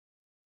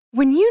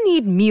When you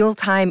need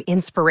mealtime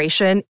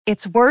inspiration,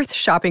 it's worth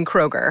shopping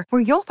Kroger,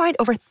 where you'll find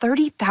over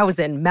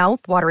 30,000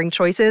 mouth-watering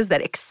choices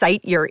that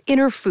excite your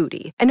inner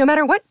foodie. And no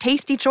matter what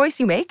tasty choice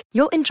you make,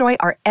 you'll enjoy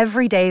our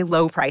everyday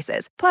low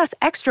prices, plus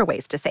extra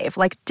ways to save,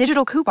 like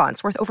digital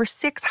coupons worth over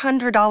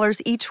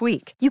 $600 each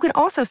week. You can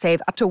also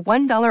save up to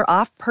 $1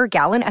 off per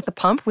gallon at the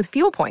pump with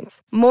fuel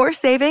points. More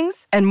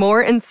savings and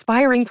more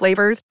inspiring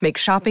flavors make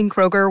shopping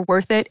Kroger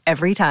worth it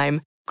every time.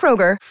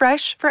 Kroger,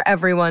 fresh for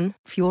everyone.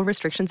 Fuel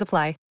restrictions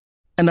apply.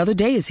 Another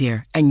day is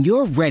here, and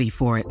you're ready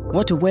for it.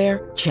 What to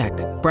wear? Check.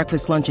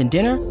 Breakfast, lunch, and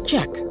dinner?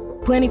 Check.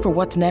 Planning for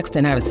what's next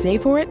and how to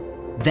save for it?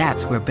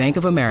 That's where Bank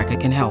of America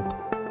can help.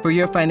 For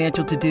your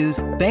financial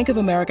to-dos, Bank of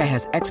America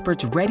has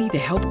experts ready to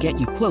help get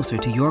you closer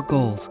to your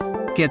goals.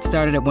 Get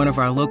started at one of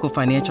our local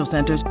financial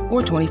centers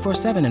or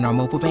 24/7 in our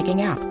mobile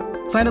banking app.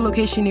 Find a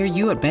location near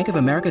you at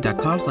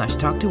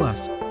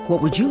bankofamerica.com/talktous.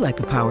 What would you like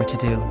the power to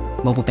do?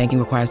 Mobile banking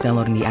requires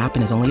downloading the app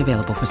and is only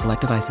available for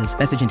select devices.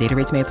 Message and data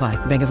rates may apply.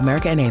 Bank of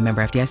America N.A.,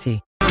 member FDIC.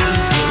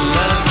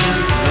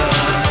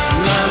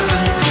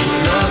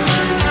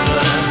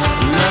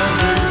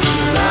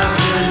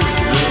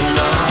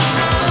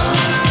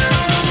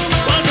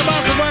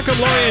 Welcome,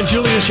 Lori and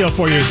Julia show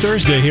for your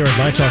Thursday here at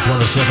My Talk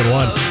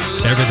 107.1.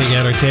 Everything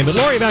Entertainment.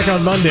 Lori back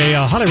on Monday.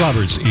 Holly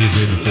Roberts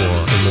is in for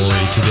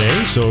Lori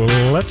today. So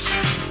let's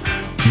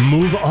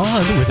move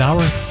on with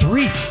our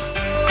 3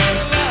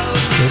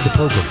 of the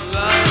program.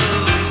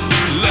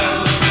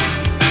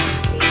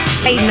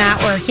 I'm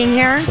not working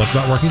here. What's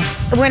not working?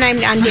 When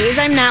I'm on days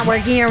I'm not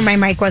working here, my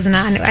mic wasn't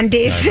on. On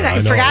days that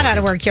I forgot how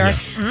to work here.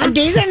 Yeah. On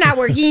days I'm not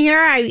working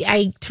here,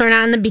 I turn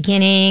on the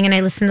beginning and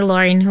I listen to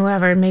Lori and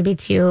whoever, maybe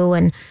it's you,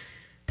 and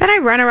then I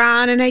run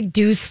around and I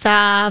do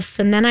stuff,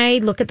 and then I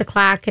look at the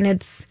clock and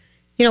it's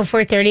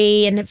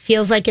 4:30 and it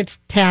feels like it's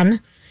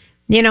 10,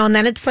 and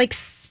then it's like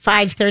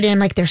 5:30. I'm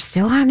like, they're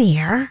still on the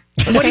air.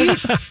 What are you?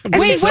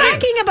 I'm just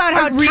talking about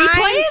how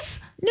replays.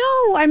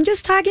 No, I'm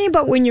just talking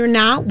about when you're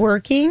not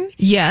working.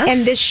 Yes.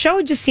 And this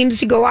show just seems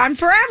to go on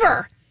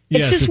forever.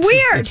 It's just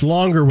weird. It's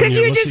longer when because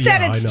you just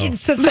said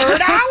it's the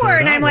third hour,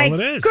 and I'm like,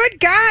 good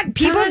God,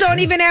 people don't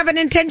even have an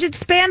attention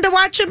span to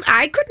watch them.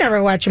 I could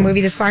never watch a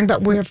movie this long,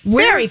 but we're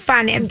very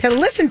fun and to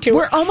listen to.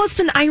 We're almost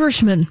an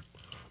Irishman.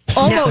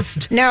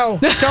 Almost. No,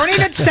 don't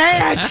even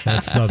say it.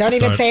 Don't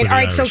even say it. All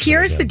right, so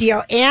here's the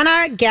deal.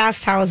 Anna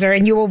Gasthauser,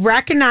 and you will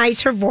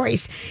recognize her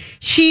voice.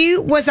 She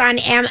was on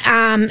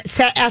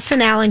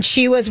SNL, and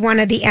she was one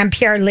of the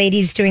NPR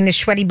ladies doing the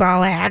Sweaty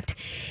Ball Act.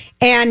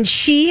 And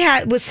she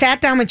was sat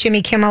down with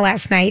Jimmy Kimmel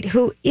last night,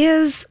 who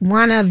is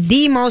one of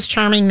the most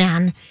charming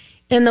men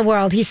in the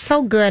world. He's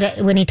so good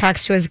when he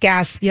talks to his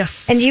guests.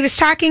 Yes. And he was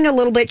talking a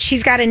little bit.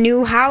 She's got a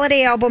new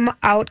holiday album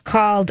out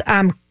called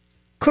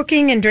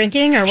Cooking and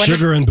Drinking, or what?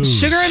 Sugar and Booze.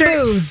 Sugar and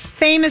Booze.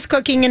 Same as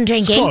Cooking and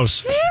Drinking. It's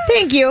close.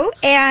 Thank you.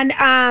 And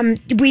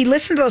we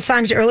listened to those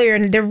songs earlier,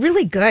 and they're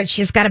really good.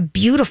 She's got a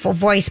beautiful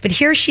voice. But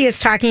here she is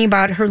talking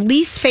about her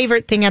least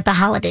favorite thing at the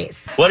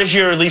holidays. What is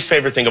your least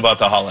favorite thing about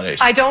the holidays?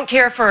 I don't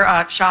care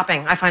for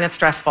shopping. I find it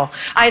stressful.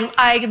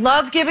 I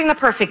love giving the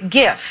perfect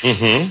gift.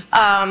 Mm-hmm.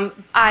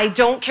 I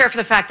don't care for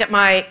the fact that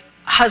my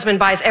husband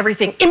buys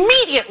everything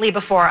immediately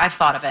before I've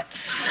thought of it.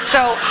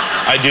 So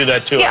I do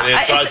that too.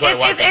 Yeah,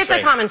 it's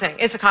a common thing.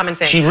 It's a common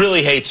thing. She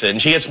really hates it,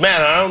 and she gets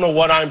mad. I don't know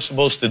what I'm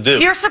supposed to do.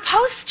 You're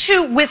supposed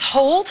to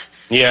withhold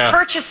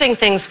purchasing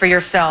things for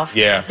yourself.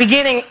 Yeah.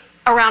 Beginning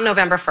around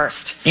November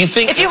 1st. You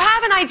think if you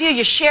have an idea,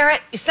 you share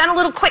it. You send a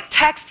little quick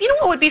text. You know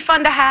what would be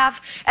fun to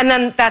have, and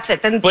then that's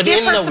it. Then but give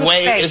in her a some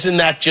way, space. isn't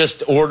that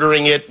just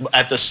ordering it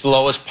at the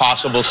slowest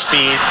possible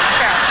speed?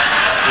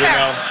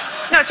 Fair.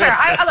 No, it's fair.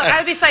 Look, I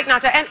would be psyched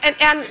not to.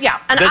 And yeah.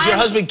 And does your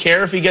husband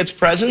care if he gets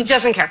presents? He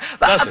doesn't care.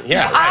 Doesn't?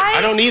 Yeah.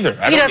 I don't either.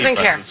 He doesn't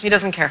care. He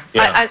doesn't care.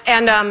 Yeah.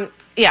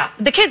 Yeah,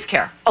 the kids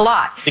care a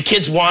lot. The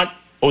kids want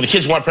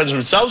presents for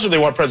themselves, or they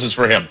want presents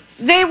for him?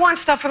 They want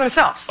stuff for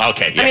themselves.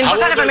 Okay. Yeah. I mean,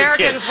 what kind of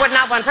Americans would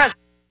not want presents?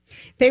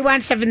 They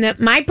want stuff, and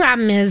my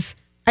problem is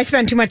I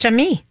spend too much on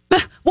me,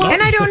 and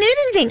I don't need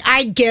anything.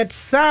 I get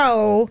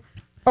so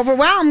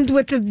overwhelmed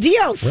with the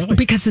deals. Really?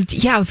 Because,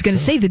 I was going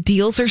to say, the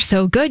deals are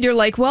so good. You're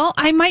like, well,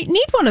 I might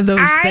need one of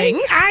those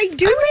things. I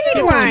do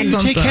need one. You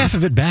take half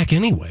of it back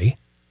anyway.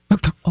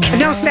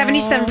 No,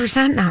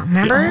 77% now.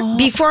 Remember?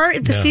 Before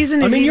the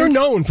season is you're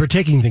known for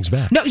taking things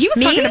back. No, he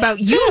was talking about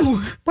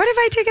you. What have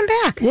I taken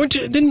back?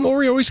 Didn't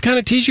Lori always kind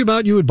of tease you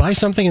about you would buy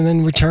something and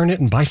then return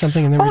it and buy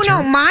something and then return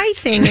it? No, my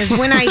thing is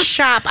when I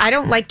shop, I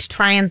don't like to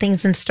try on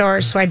things in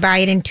stores, so I buy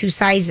it in 2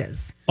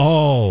 sizes.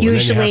 Oh,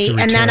 usually,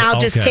 and then I'll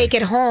just take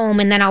it home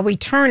and then I'll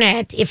return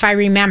it if I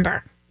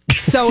remember.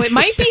 So it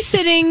might be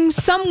sitting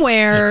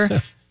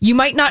somewhere. You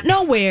might not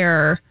know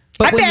where.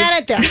 I'm bad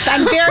at this.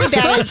 I'm very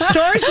bad at it.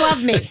 Stores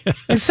love me.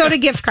 And so do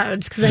gift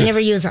cards because I never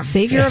use them.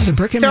 Savior of the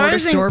brick and mortar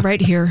store right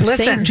here.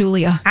 Listen, St.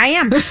 Julia. I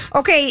am.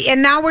 Okay,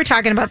 and now we're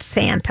talking about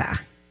Santa.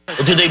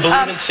 Do they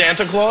believe in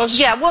Santa Claus?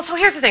 Yeah, well, so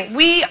here's the thing.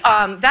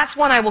 That's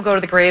one I will go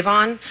to the grave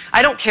on.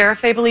 I don't care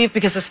if they believe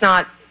because it's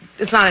not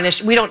an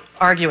issue. We don't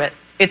argue it.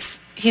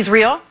 He's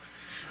real.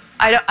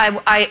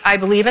 I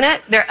believe in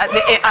it.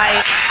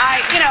 I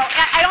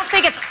don't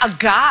think it's a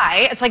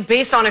guy. It's like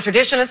based on a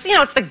tradition. It's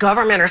it's the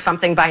government or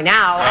something by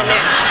now,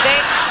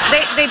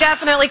 and they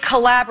definitely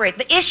collaborate.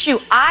 The issue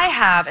I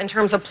have in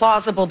terms of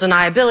plausible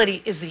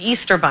deniability is the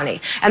Easter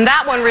Bunny, and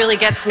that one really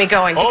gets me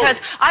going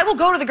because I will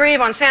go to the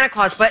grave on Santa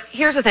Claus, but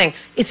here's the thing: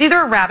 it's either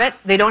a rabbit.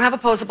 They don't have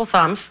opposable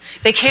thumbs.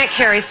 They can't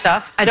carry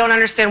stuff. I don't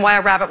understand why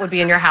a rabbit would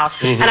be in your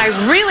house, and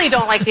I really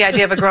don't like the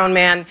idea of a grown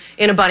man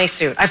in a bunny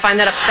suit. I find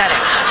that upsetting.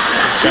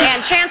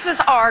 And chances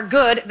are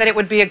good that it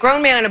would be a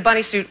grown man in a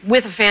bunny suit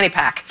with a fanny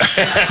pack.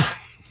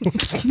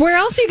 Where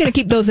else are you going to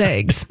keep those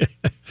eggs?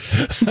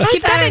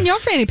 Keep that in your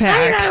fanny pack.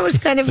 I thought it was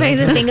kind of funny,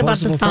 the thing about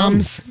the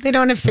thumbs. They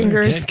don't have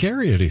fingers. Can't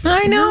carry anything.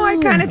 I know. I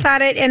kind of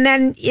thought it. And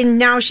then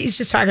now she's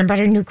just talking about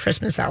her new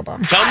Christmas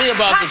album. Tell me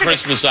about the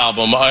Christmas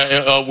album.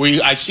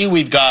 I see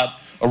we've got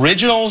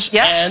originals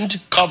and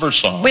cover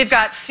songs. We've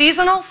got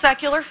seasonal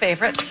secular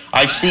favorites.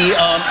 I see. You've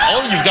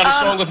got a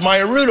song with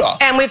Maya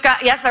Rudolph. And we've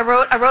got I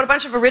wrote a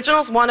bunch of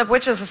originals. One of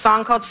which is a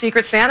song called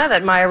 "Secret Santa"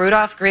 that Maya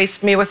Rudolph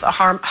graced me with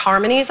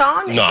harmonies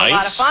on. It's a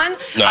lot of fun.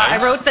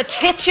 Nice. I wrote the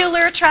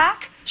titular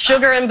track,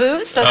 "Sugar and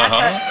Booze." So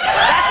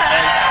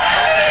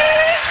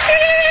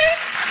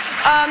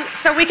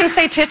so we can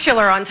say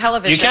titular on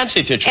television. You can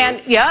say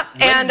titular.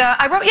 And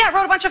I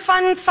wrote a bunch of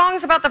fun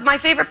songs about my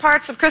favorite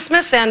parts of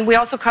Christmas, and we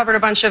also covered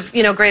a bunch of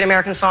Great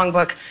American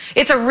Songbook.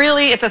 It's a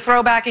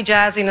throwbacky,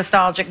 jazzy,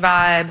 nostalgic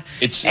vibe.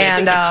 I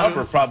think the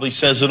cover probably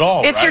says it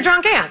all. It's your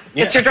drunk aunt.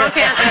 Yeah. It's your drunk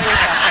aunt and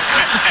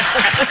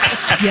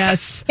yourself.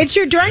 Yes. It's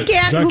your drunk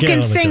aunt who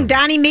can sing.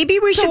 Donnie, maybe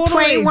we should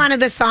play one of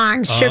the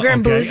songs, Sugar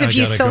and Booze, if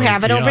you still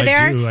have it over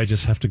there. I do. I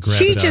just have to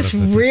grab it. She just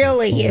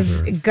really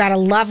is got a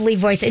lovely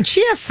voice, and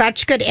she has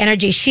such good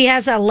energy. She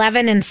has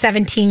 11 and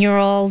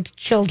 17-year-old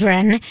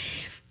children,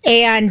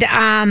 and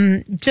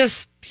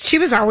she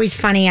was always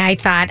funny, I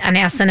thought, on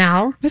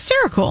SNL.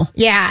 Hysterical.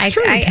 Yeah,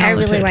 I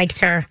really liked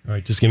her. All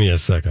right, just give me a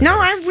second. No,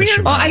 I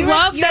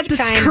love that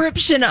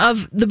description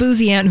of the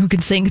boozy aunt who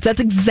can sing, because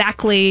that's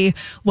exactly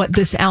what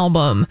this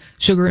album,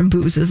 Sugar and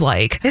Booze, is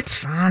like. It's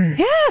fun.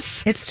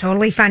 Yes. It's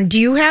totally fun. Do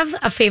you have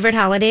a favorite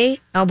holiday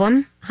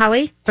album,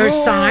 Holly, or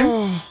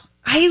song?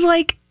 I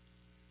like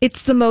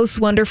It's the Most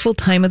Wonderful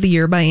Time of the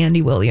Year by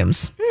Andy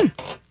Williams.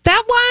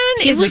 That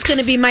one It was going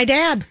to be my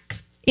dad.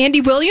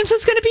 Andy Williams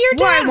was going to be your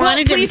dad? Well, I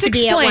wanted him to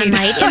be at one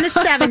night in the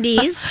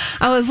 70s.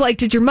 I was like,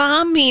 did your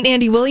mom meet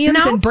Andy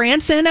Williams and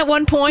Branson at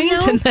one point? No.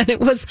 And then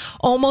it was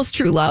Almost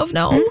True Love?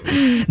 No.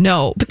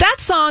 No. But that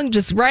song,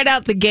 just right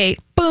out the gate,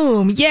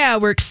 boom. Yeah,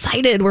 we're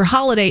excited. We're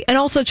holiday. And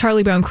also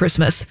Charlie Brown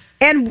Christmas.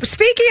 And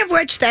speaking of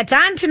which, that's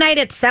on tonight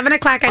at 7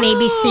 o'clock on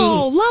ABC.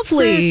 Oh,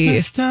 lovely.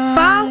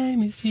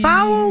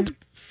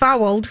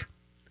 Followed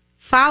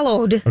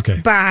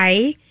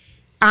by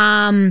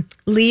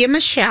Leah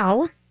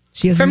Michele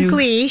from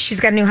Glee.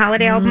 She's got a new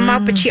holiday album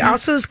out, but she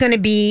also is going to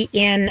be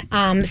in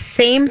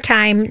Same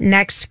Time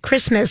Next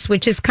Christmas,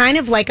 which is kind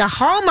of like a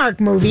Hallmark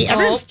movie.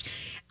 Everyone's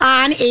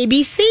on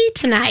ABC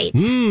tonight.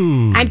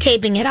 I'm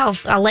taping it.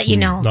 I'll let you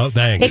know. No,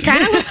 thanks. It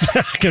kind of looks.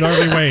 I can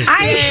hardly wait.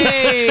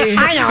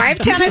 I know. I have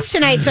tennis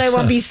tonight, so I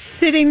won't be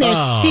sitting there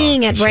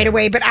seeing it right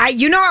away. But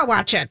I'll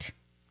watch it.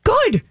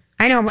 Good.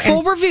 I know.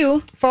 Full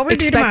review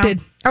expected.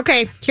 Tomorrow.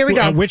 Okay, here we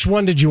go. Which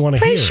one did you want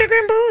to hear? Play Sugar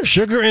and Booze.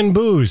 Sugar and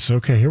Booze.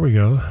 Okay, here we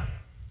go.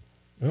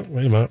 Oh,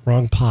 wait a minute.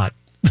 Wrong pot.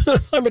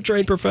 I'm a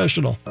trained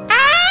professional.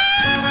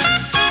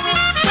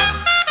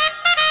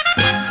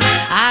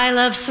 I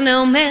love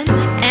snowmen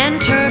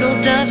and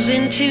turtle doves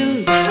in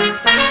tubes.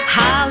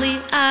 Holly,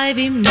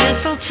 ivy,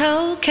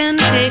 mistletoe can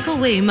take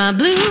away my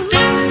blues.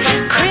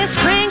 Kris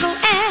Kringle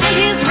and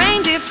his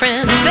reindeer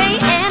friends, they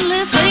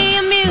endlessly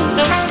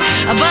amuse.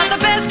 But the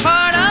best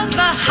part of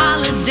the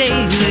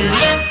holidays is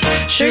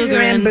sugar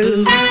and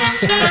booze.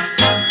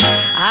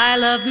 I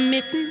love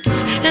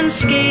mittens and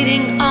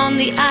skating on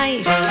the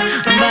ice,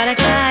 but I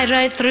glide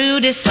right through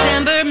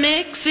December,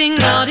 mixing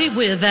naughty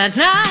with that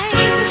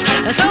nice.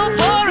 So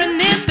pour a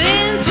nip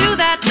into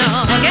that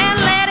nog and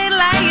let it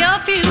light your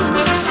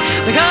fuse,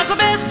 because the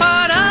best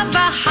part of the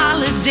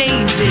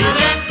holidays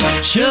is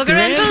sugar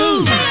and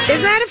booze.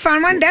 Isn't that a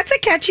fun one? That's a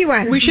catchy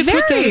one. We should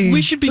put that.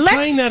 We should be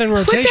playing that in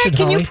rotation.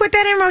 Can you put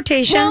that in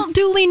rotation? Well,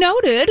 duly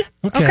noted.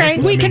 Okay.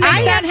 We can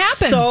make that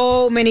happen.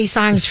 So many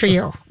songs for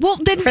you. Well,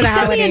 then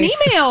send me an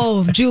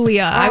email,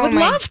 Julia. I would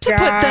love to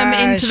put them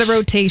into the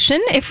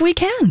rotation if we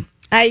can.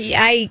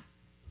 I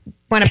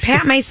want to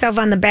pat myself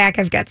on the back.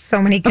 I've got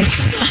so many good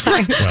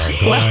songs.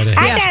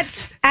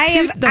 Because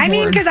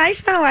I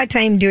spent a lot of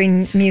time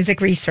doing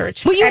music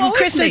research. Well,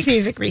 Christmas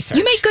music research.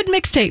 You make good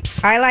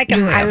mixtapes. I like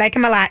them. I like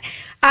them a lot.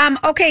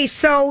 Okay,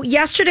 so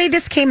yesterday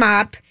this came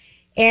up,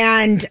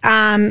 and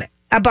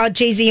about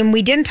Jay-Z, and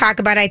we didn't talk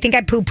about it. I think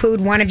I poo-pooed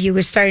one of you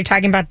who started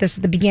talking about this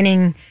at the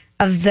beginning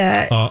of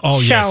the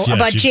show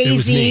about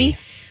Jay-Z.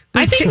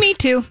 I think me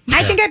too.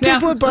 I think I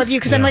poo-pooed both of you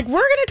because I'm like, we're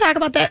going to talk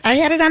about that. I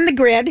had it on the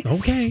grid.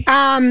 Okay.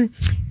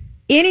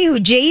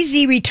 Anywho,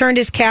 Jay-Z returned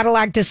his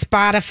catalog to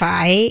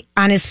Spotify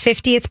on his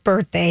 50th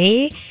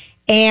birthday.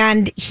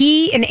 And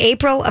he, in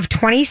April of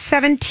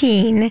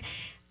 2017,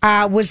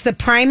 was the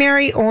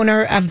primary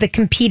owner of the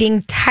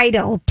competing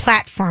Tidal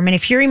platform. And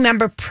if you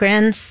remember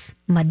Prince,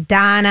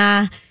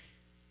 Madonna,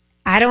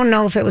 I don't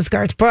know if it was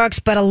Garth Brooks,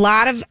 but a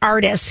lot of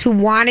artists who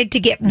wanted to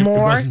get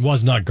more. It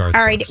was not Garth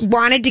Brooks.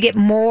 Wanted to get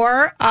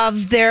more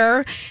of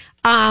their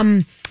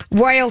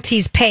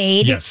royalties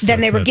paid than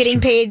they were getting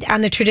paid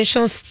on the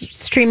traditional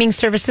streaming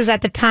services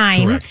at the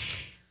time. Correct.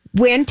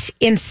 Went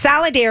in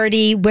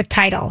solidarity with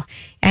Tidal.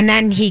 And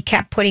then he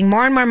kept putting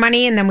more and more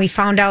money. And then we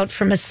found out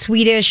from a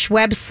Swedish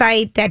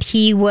website that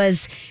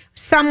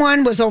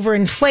someone was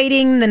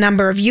overinflating the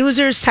number of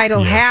users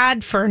Tidal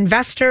had for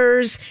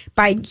investors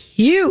by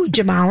huge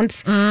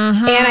amounts.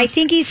 And I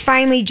think he's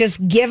finally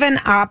just given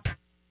up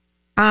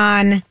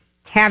on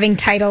having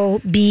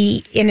Tidal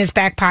be in his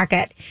back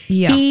pocket.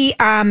 Yeah.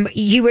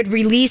 He would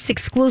release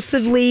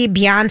exclusively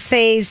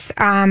Beyonce's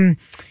album.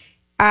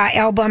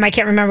 I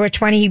can't remember which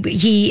one.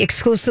 He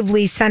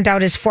exclusively sent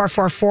out his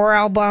 444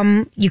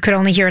 album. You could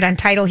only hear it on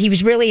Tidal. He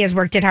has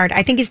worked it hard.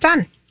 I think he's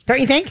done. Don't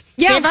you think?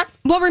 Yeah.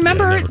 Well,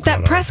 remember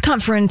that press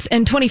conference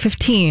in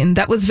 2015?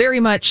 That was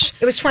very much...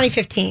 It was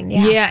 2015,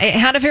 yeah. Yeah, it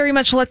had a very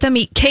much let them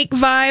eat cake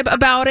vibe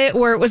about it,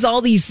 where it was all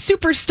these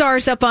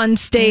superstars up on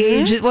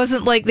stage. Mm-hmm. It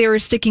wasn't like they were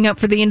sticking up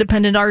for the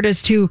independent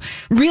artist who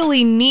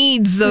really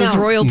needs those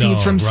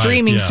royalties from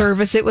streaming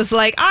service. It was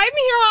like, I'm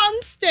here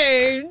on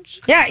stage.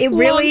 Yeah, it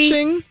really...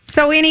 Launching.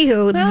 So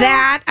anywho,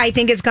 that I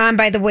think has gone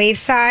by the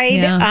wayside.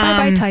 Yeah,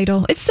 bye-bye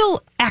Tidal. It's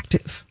still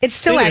active. It's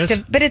still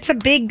active, but it's a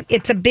big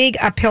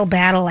uphill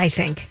battle, I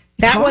think.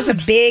 That was a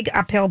big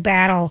uphill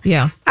battle.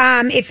 Yeah.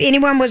 If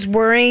anyone was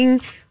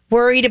worried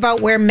about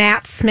where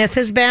Matt Smith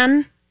has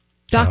been.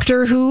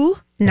 Doctor Who?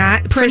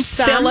 Not Prince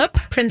Philip.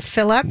 Prince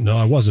Philip. No,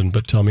 I wasn't,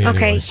 but tell me anyway.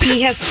 Okay,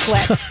 he has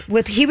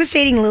split he was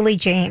dating Lily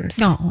James.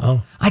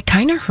 Oh. I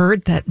kind of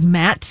heard that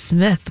Matt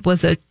Smith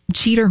was a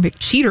cheater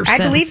McCheaterson. I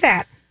believe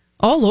that.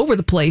 All over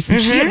the place. And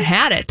she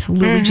had it.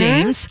 Lily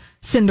James,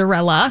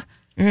 Cinderella,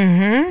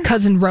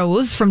 Cousin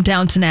Rose from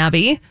Downton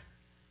Abbey.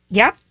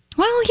 Yep.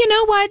 Well, you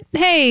know what?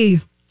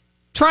 Hey,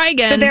 try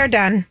again. So they're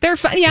done. They're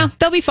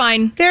they'll be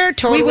fine. They're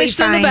totally fine. We wish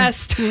them the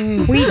best.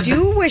 We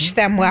do wish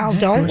them well,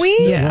 don't we?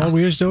 Yeah. Well,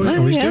 we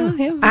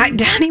do.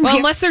 Donnie,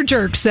 unless they're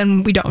jerks,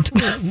 then we don't.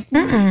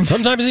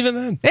 Sometimes even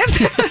then.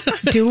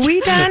 Do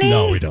we, Donnie?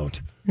 No, we don't.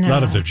 No.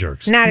 Not if they're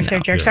jerks. Not if they're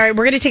jerks. All right,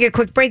 we're going to take a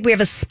quick break. We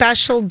have a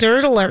special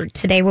Dirt Alert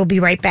today. We'll be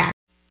right back.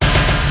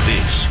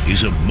 This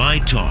is a My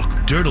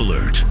Talk Dirt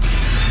Alert.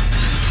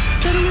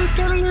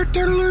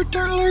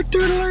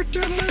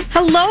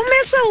 Hello,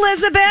 Miss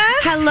Elizabeth.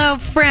 Hello,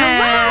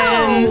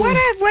 friends.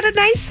 Hello. What a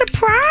nice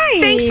surprise.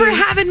 Thanks for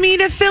having me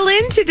to fill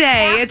in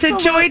today. Absolutely.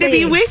 It's a joy to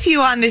be with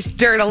you on this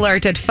Dirt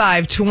Alert at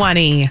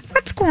 5:20.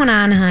 What's going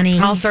on, honey?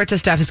 All sorts of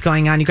stuff is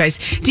going on, you guys.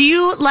 Do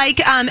you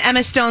like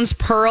Emma Stone's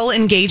pearl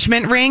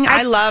engagement ring?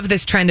 I love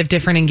this trend of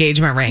different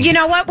engagement rings. You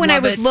know what? When I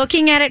was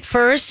looking at it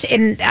first,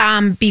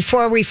 and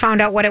before we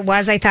found out what it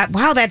was, I thought,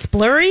 wow, that's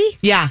blurry.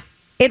 Yeah.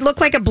 It looked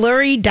like a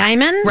blurry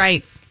diamond.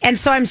 Right. And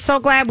so I'm so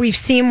glad we've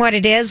seen what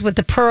it is with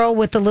the pearl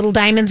with the little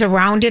diamonds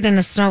around it in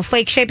a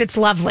snowflake shape. It's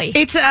lovely.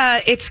 It's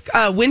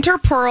a winter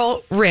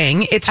pearl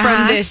ring. It's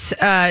from this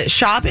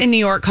shop in New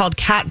York called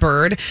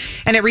Catbird,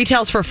 and it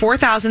retails for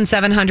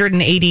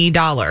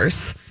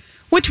 $4,780.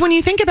 Which, when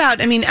you think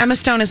about, I mean, Emma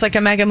Stone is like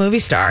a mega movie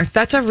star.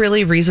 That's a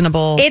really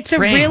reasonable. It's a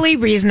ring. really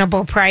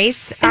reasonable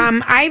price.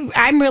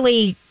 I'm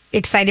really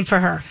excited for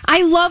her.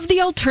 I love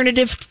the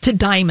alternative to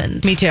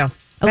diamonds. Me too.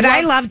 But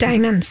I love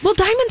diamonds. Well,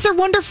 diamonds are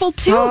wonderful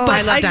too. Oh, but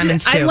I love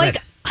diamonds too.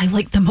 I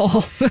like them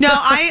all. No,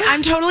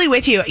 I'm totally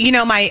with you. You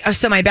know, my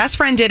best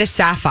friend did a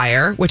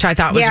sapphire, which I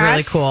thought was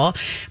really cool.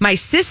 My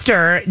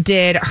sister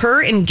did,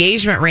 her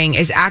engagement ring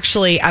is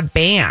actually a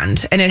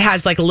band, and it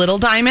has like little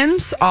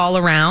diamonds all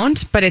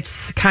around, but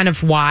it's kind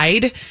of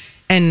wide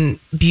and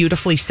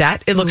beautifully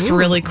set. It looks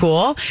really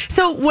cool.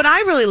 So what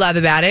I really love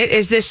about it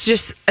is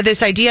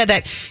this idea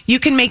that you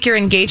can make your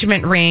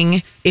engagement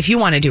ring, if you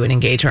want to do an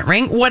engagement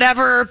ring,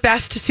 whatever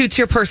best suits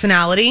your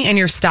personality and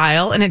your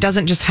style, and it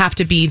doesn't just have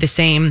to be the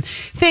same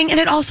thing. And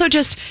it also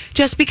just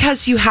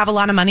because you have a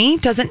lot of money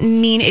doesn't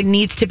mean it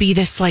needs to be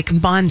this like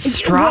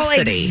monstrosity. Well,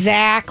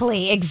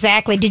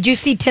 exactly. Did you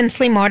see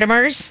Tinsley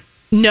Mortimer's?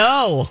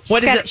 No.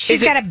 What is it?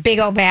 She's got a big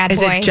old bad boy.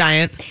 Is it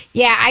giant?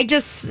 Yeah, I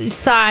just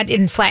saw it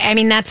in flight. I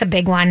mean, that's a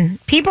big one.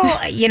 People,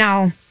 you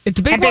know. It's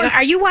a big one.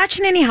 Are you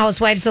watching any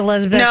Housewives,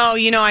 Elizabeth? No,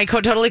 you know, I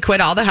totally quit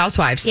all the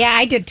Housewives. Yeah,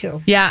 I did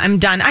too. Yeah, I'm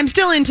done. I'm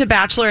still into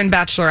Bachelor and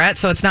Bachelorette,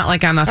 so it's not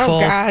like I'm a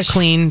full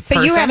clean person.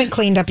 So you haven't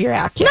cleaned up your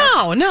act yet.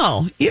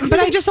 No. But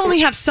I just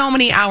only have so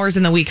many hours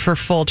in the week for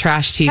full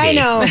trash TV. I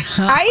know.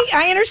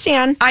 I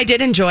understand. I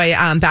did enjoy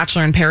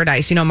Bachelor in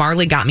Paradise. You know,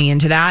 Marley got me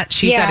into that.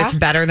 She said it's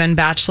better than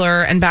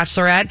Bachelor and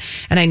Bachelorette,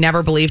 and I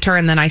never believed her.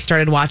 And then I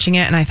started watching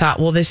it, and I thought,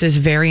 well, this is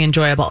very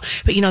enjoyable.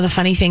 But you know, the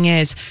funny thing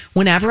is,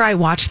 whenever I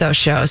watch those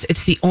shows,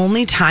 it's the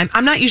only time.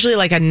 I'm not usually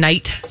like a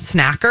night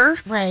snacker.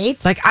 Right.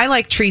 Like I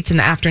like treats in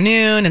the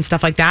afternoon and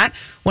stuff like that.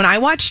 When I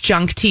watch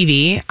junk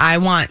TV, I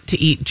want to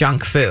eat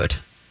junk food.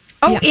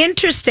 Oh,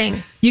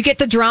 interesting. You get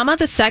the drama,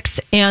 the sex,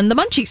 and the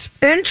munchies.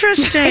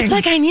 Interesting. It's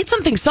like I need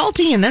something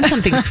salty and then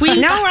something sweet.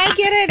 No, I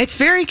get it. It's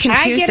very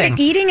confusing. I get it.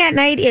 Eating at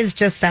night is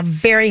just a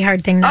very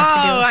hard thing not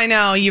to do. Oh, I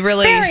know.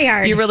 Very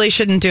hard. You really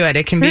shouldn't do it.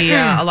 It can be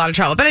a lot of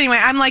trouble. But anyway,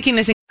 I'm liking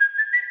this.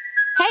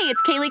 Hey,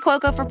 it's Kaylee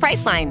Cuoco for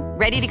Priceline.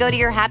 Ready to go to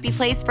your happy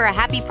place for a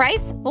happy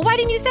price? Well, why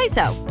didn't you say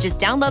so? Just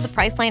download the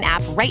Priceline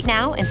app right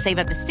now and save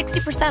up to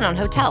 60% on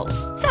hotels.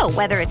 So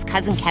whether it's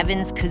Cousin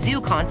Kevin's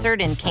Kazoo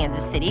Concert in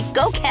Kansas City,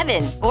 go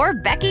Kevin, or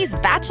Becky's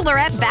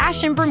Bachelorette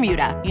Bash in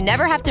Bermuda, you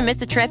never have to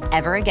miss a trip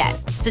ever again.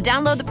 So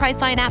download the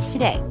Priceline app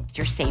today.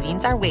 Your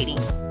savings are waiting.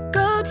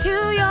 Go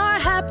to your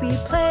happy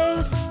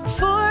place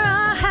for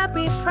a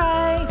happy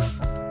price.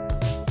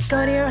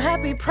 Go to your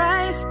happy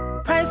price,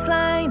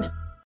 Priceline.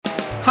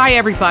 Hi,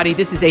 everybody.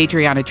 This is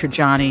Adriana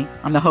Trajani.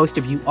 I'm the host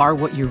of You Are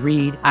What You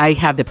Read. I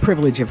have the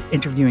privilege of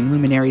interviewing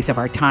luminaries of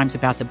our times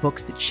about the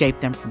books that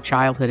shaped them from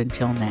childhood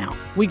until now.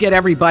 We get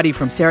everybody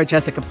from Sarah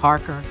Jessica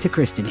Parker to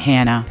Kristen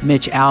Hanna,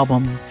 Mitch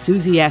Albom,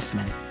 Susie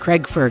Essman,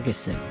 Craig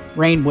Ferguson,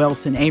 Rainn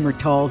Wilson, Amor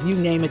Tolls, you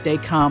name it, they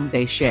come,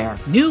 they share.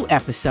 New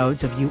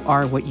episodes of You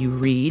Are What You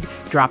Read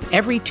drop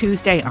every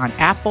Tuesday on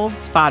Apple,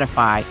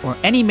 Spotify, or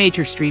any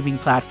major streaming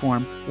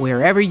platform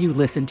wherever you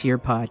listen to your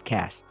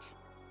podcasts.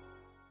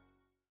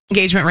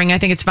 Engagement ring. I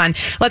think it's fun.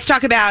 Let's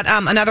talk about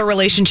another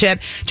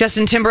relationship,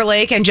 Justin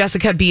Timberlake and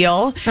Jessica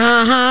Biel.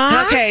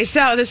 Okay,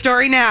 so the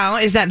story now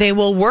is that they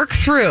will work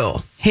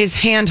through his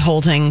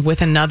hand-holding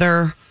with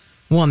another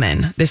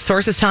woman. This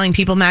source is telling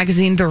People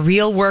magazine the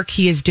real work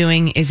he is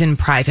doing is in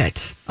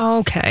private.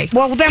 Okay.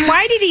 Well, then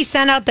why did he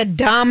send out the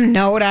dumb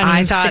note on Instagram?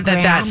 I thought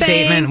that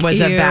statement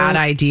was a bad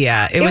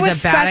idea. It was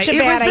such a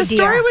bad idea. The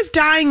story was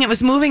dying. It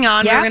was moving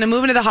on. We were going to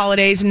move into the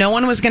holidays. No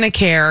one was going to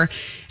care.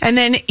 And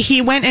then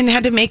he went and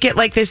had to make it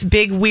like this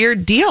big,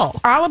 weird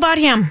deal. All about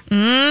him.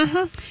 Mm-hmm.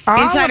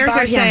 Insiders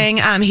are saying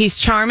he's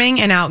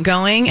charming and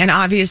outgoing, and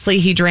obviously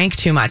he drank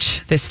too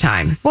much this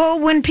time. Well,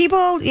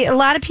 a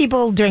lot of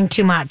people drink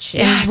too much.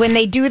 And when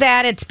they do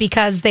that, it's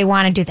because they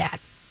want to do that.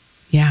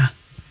 Yeah.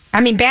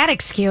 I mean, bad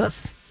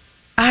excuse.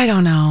 I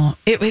don't know.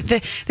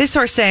 This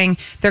source saying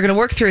they're going to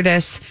work through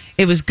this.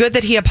 It was good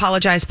that he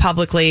apologized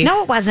publicly.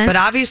 No, it wasn't. But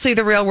obviously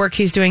the real work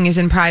he's doing is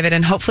in private,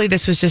 and hopefully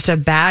this was just a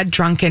bad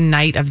drunken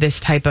night of this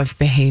type of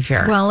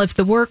behavior. Well, if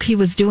the work he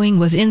was doing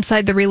was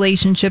inside the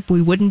relationship,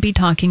 we wouldn't be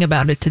talking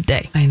about it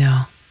today. I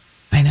know.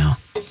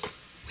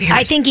 Weird.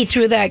 I think he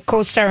threw that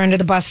co-star under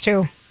the bus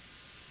too.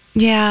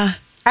 Yeah.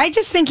 I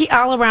just think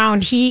all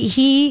around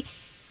he's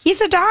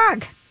a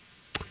dog.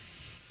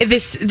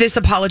 This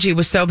apology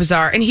was so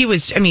bizarre, and he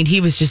was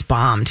just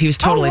bombed. He was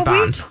totally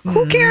bombed.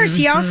 Who cares?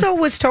 He also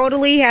was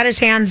totally had his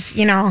hands,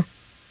 in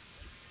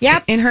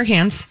her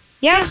hands.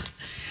 Yeah.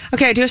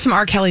 Okay, I do have some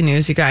R. Kelly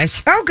news, you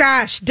guys. Oh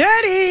gosh,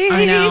 Daddy.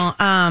 I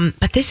know.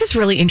 But this is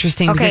really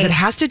interesting because it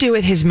has to do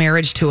with his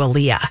marriage to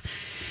Aaliyah,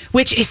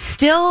 which is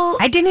still...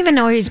 I didn't even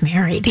know he was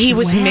married. He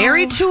was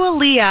married to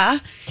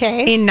Aaliyah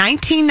in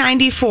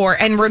 1994.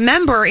 And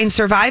remember, in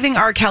Surviving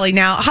R. Kelly...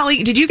 Now,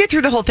 Holly, did you get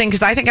through the whole thing?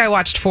 Because I think I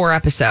watched 4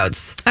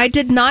 episodes. I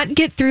did not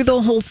get through the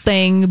whole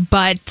thing,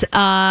 but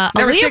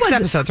there were 6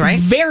 episodes, right?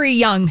 Very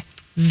young.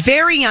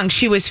 Very young.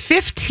 She was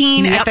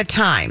 15 at the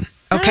time.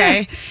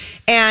 Okay?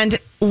 And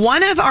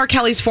one of R.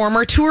 Kelly's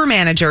former tour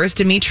managers,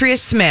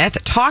 Demetrius Smith,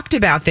 talked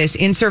about this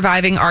in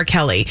Surviving R.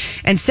 Kelly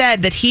and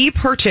said that he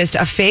purchased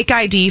a fake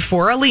ID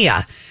for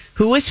Aaliyah,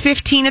 who was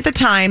 15 at the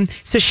time,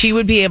 so she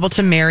would be able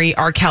to marry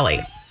R. Kelly.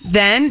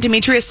 Then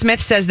Demetrius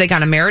Smith says they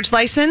got a marriage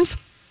license,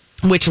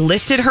 which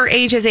listed her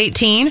age as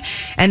 18,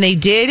 and they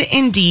did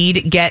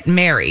indeed get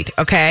married,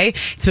 okay?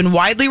 It's been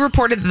widely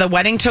reported that the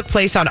wedding took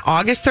place on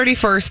August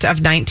 31st of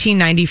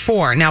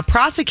 1994. Now,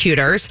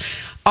 prosecutors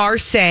are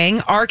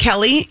saying, R.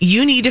 Kelly,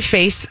 you need to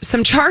face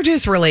some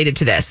charges related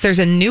to this. There's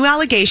a new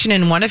allegation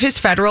in one of his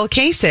federal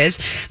cases.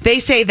 They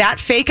say that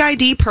fake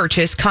ID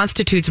purchase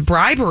constitutes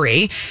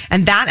bribery,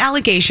 and that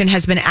allegation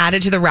has been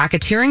added to the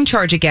racketeering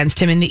charge against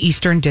him in the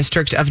Eastern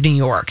District of New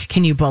York.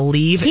 Can you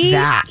believe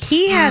that?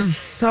 He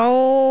has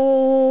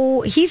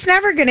he's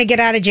never going to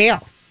get out of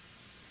jail.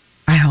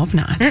 I hope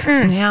not.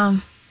 Yeah.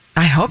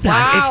 I hope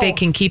not. If they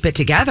can keep it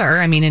together,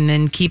 and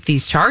then keep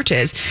these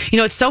charges.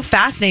 It's so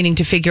fascinating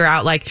to figure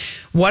out,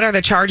 what are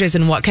the charges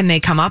and what can they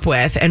come up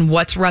with and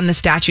what's run the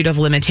statute of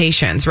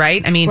limitations,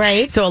 right?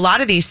 Right. So a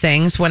lot of these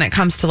things, when it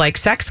comes to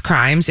sex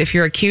crimes, if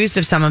you're accused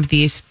of some of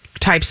these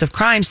types of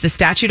crimes, the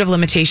statute of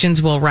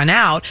limitations will run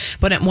out.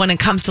 But when it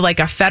comes to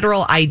a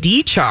federal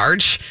ID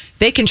charge,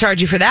 they can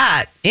charge you for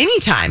that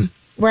anytime.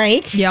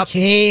 Right. Yep.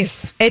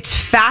 Jeez. It's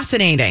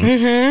fascinating.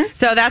 Mm-hmm.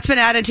 So that's been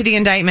added to the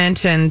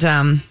indictment,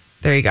 and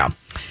there you go.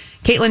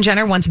 Caitlyn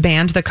Jenner once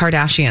banned the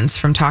Kardashians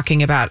from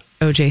talking about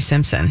O.J.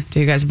 Simpson. Do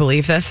you guys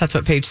believe this? That's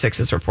what Page 6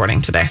 is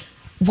reporting today.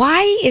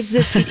 Why is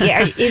this?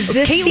 Is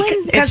this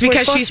Caitlyn? It's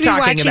because she's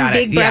talking about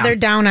Big Brother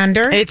Down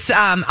Under. It's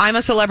I'm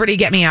a celebrity.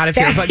 Get me out of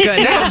here. But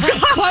good.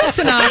 Close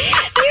enough.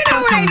 You know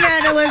what I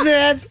meant,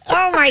 Elizabeth.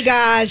 Oh my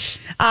gosh.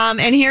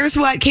 And here's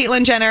what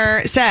Caitlyn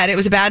Jenner said. It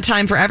was a bad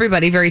time for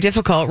everybody. Very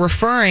difficult.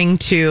 Referring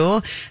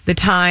to the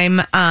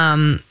time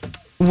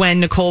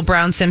when Nicole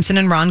Brown Simpson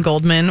and Ron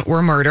Goldman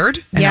were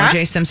murdered. And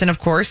O.J. Simpson, of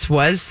course,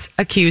 was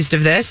accused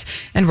of this.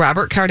 And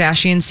Robert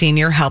Kardashian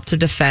Sr. helped to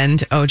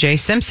defend O.J.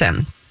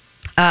 Simpson.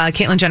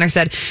 Caitlyn Jenner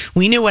said,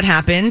 "We knew what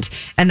happened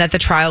and that the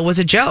trial was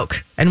a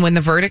joke. And when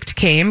the verdict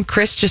came,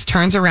 Kris just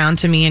turns around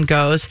to me and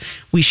goes,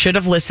 'We should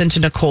have listened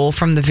to Nicole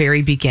from the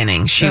very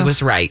beginning. She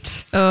was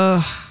right.'"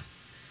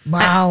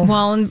 Wow.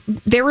 Well,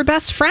 they were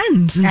best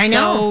friends. And I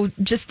know. So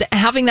just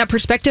having that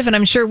perspective, and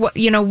I'm sure what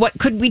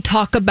could we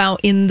talk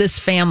about in this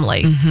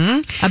family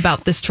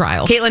about this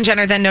trial? Caitlyn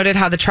Jenner then noted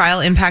how the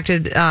trial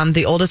impacted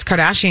the oldest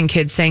Kardashian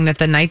kids, saying that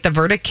the night the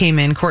verdict came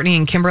in, Kourtney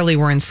and Kimberly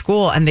were in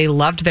school and they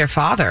loved their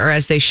father,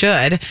 as they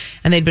should.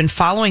 And they'd been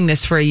following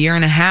this for a year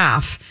and a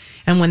half.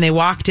 And when they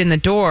walked in the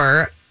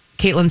door,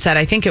 Caitlyn said,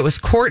 I think it was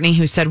Kourtney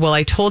who said, "Well,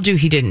 I told you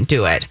he didn't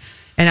do it.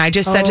 And I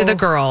just said to the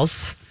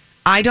girls,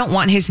 I don't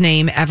want his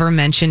name ever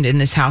mentioned in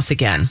this house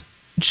again."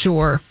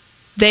 Sure.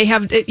 They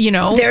have,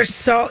 There's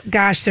so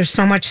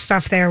much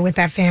stuff there with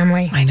that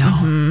family. I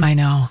know. I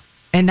know.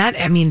 And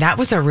that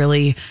was a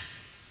really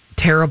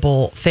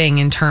terrible thing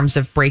in terms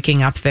of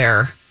breaking up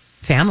their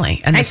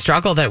family and the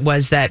struggle that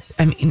was that.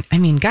 I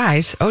mean,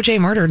 guys, OJ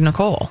murdered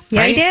Nicole.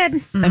 Yeah, right? he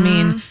did. I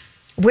mean,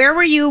 where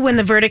were you when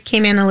the verdict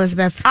came in,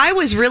 Elizabeth? I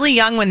was really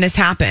young when this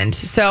happened.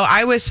 So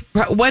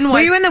were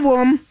you in the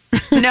womb?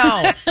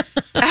 No,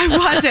 I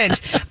wasn't.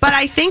 But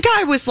I think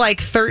I was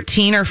like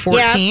 13 or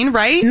 14,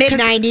 right?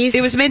 Mid-90s.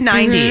 It was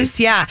mid-90s,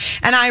 yeah.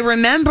 And I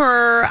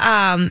remember,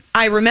 I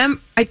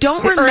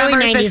don't remember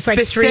early 90s, the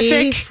specific.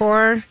 Like 3,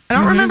 4. I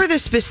don't remember the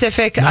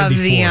specific 94. Of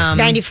the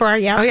 94.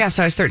 Yeah. Oh yeah,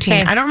 so I was 13.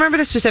 Okay. I don't remember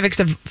the specifics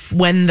of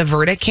when the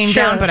verdict came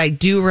down, but I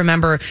do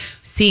remember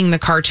seeing the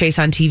car chase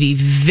on TV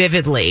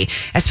vividly,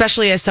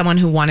 especially as someone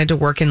who wanted to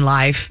work in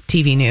live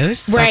TV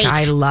news. Right.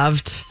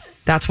 Like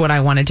that's what I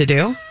wanted to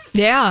do.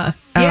 Yeah.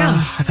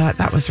 I thought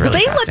that was really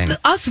fascinating. They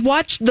let us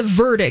watch the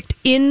verdict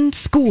in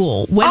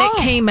school when it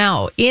came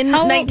out in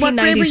 1996. What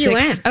grade were you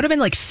in? I would have been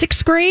like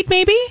 6th grade,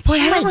 maybe. Boy,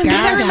 I don't remember.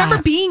 Because I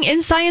remember being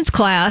in science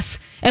class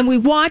and we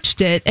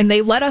watched it, and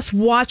they let us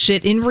watch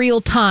it in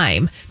real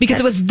time because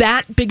it was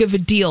that big of a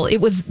deal. It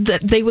was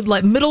that they would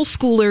let middle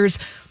schoolers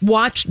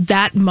watch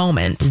that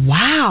moment.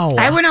 Wow.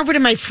 I went over to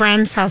my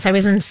friend's house. I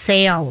was in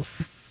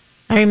sales.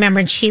 I remember,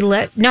 and she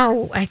lived.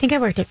 No, I think I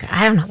worked at.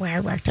 I don't know where I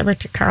worked. I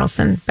worked at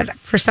Carlson, but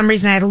for some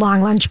reason I had a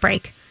long lunch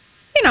break.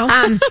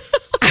 I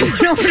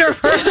went over to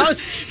her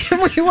house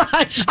and we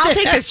watched. I'll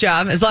take this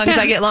job as long as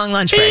I get long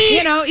lunch breaks.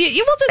 We'll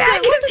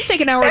just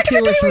take an hour or 2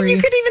 or 3.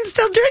 You could even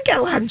still drink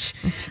at lunch.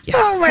 Yeah.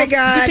 Oh my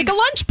God! You could take a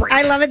lunch break.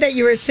 I love it that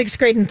you were 6th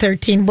grade and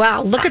 13.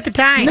 Wow, look at the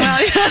time.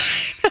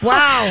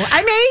 Wow,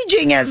 I'm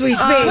aging as we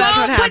speak. That's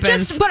what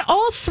happens. But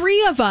all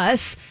three of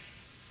us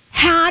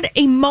had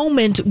a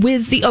moment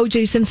with the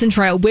O.J. Simpson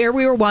trial where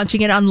we were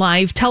watching it on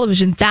live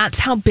television. That's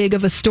how big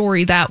of a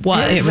story that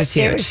was. It was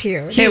huge. It was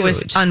huge. It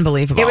was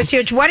unbelievable. It was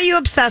huge. What are you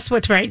obsessed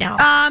with right now?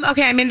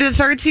 Okay, I'm into the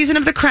 3rd season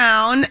of The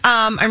Crown.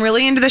 I'm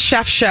really into the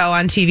chef show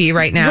on TV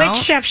right now. Which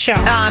chef show?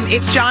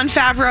 It's Jon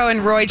Favreau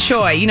and Roy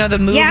Choi. You know, the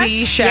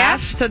movie Chef. Yeah.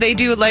 So they're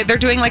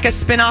doing like a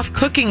spin-off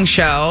cooking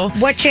show.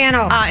 What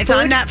channel? It's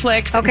on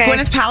Netflix. Okay.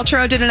 Gwyneth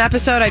Paltrow did an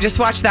episode. I just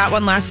watched that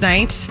one last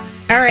night.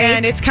 All right.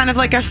 And it's kind of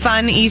like a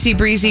fun, easy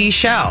breezy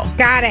show.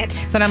 Got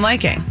it. That I'm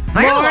liking.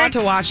 I got a lot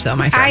to watch, though,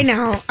 my friends. I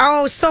know.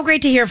 Oh, so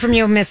great to hear from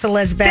you, Miss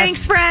Elizabeth.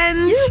 Thanks,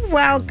 friends. You're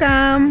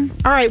welcome.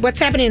 All right, what's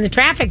happening in the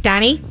traffic,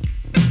 Donnie?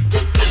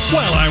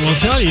 Well, I will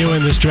tell you,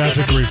 and this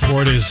traffic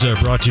report is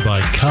brought to you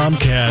by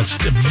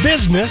Comcast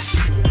Business.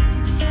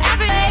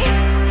 Every day.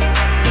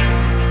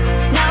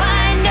 Now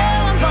I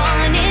know I'm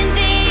falling in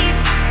deep,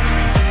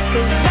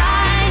 'cause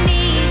I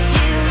need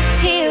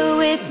you here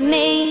with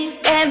me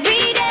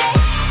every day.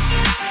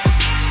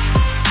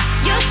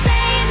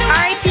 All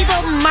right,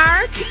 people,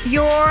 mark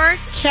your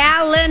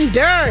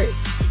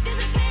calendars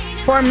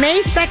for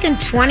May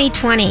 2nd,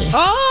 2020.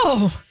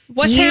 Oh,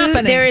 what's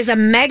happening? There is a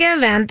mega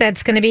event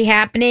that's going to be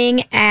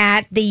happening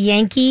at the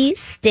Yankee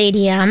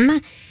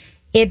Stadium.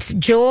 It's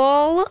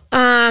Joel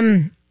Osteen.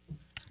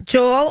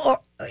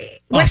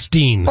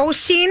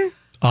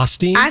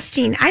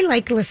 Osteen. I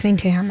like listening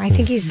to him. I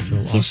think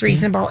he's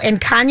reasonable.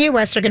 And Kanye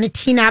West are going to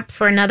team up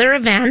for another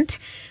event,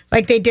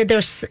 like they did.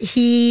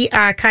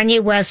 Kanye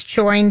West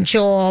joined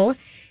Joel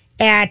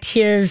at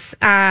his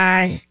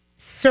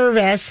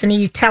service, and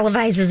he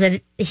televises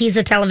it. He's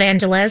a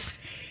televangelist,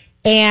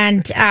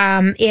 and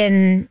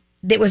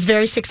it was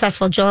very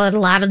successful. Joel had a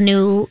lot of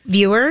new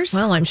viewers.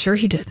 Well, I'm sure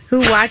he did. Who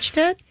watched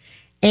it.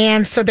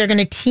 And so they're going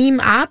to team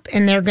up,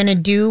 and they're going to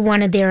do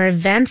one of their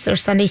events, their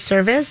Sunday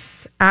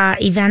service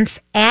events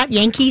at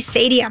Yankee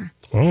Stadium,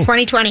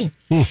 2020.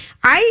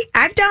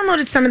 I've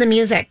downloaded some of the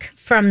music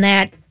from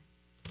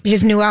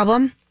his new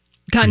album.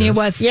 Kanye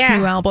West's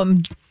new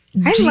album,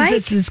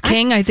 Jesus is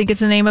King, I think it's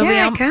the name of the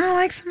album. I kind of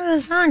like some of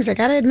the songs, I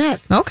got to admit.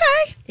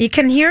 Okay. You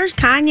can hear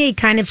Kanye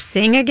kind of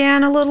sing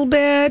again a little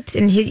bit,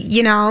 and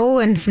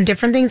and some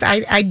different things.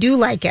 I do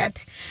like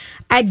it.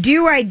 I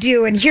do.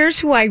 And here's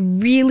who I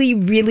really,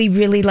 really,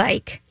 really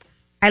like.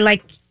 I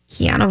like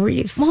Keanu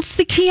Reeves. Well, it's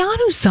the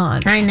Keanu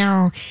song. I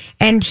know.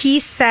 And he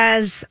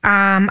says,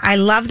 I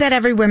love that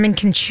every woman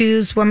can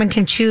choose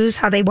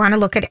how they want to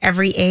look at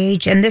every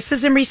age. And this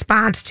is in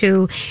response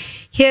to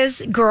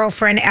his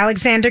girlfriend,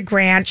 Alexandra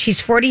Grant.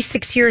 She's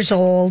 46 years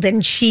old.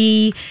 And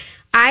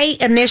I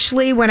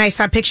initially, when I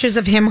saw pictures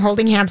of him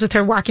holding hands with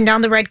her walking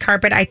down the red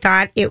carpet, I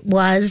thought it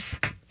was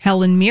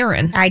Helen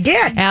Mirren. I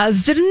did.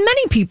 As did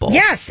many people.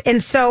 Yes.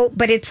 And so,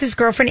 but it's his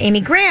girlfriend,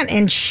 Amy Grant.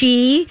 And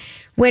she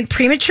went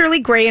prematurely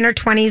gray in her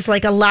 20s,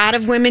 like a lot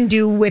of women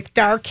do with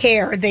dark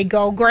hair. They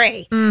go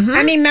gray. Mm-hmm.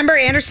 I mean, remember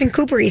Anderson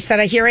Cooper? He said,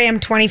 here I am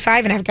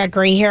 25 and I've got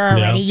gray hair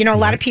already. Yeah. You know, a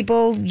lot of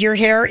people, your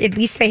hair, at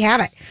least they have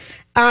it.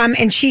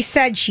 And she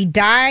said she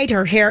dyed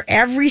her hair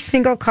every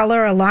single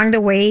color along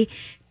the way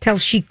till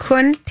she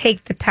couldn't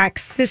take the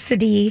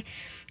toxicity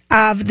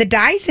of the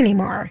dyes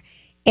anymore.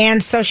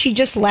 And so she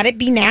just let it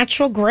be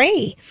natural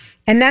gray.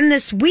 And then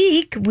this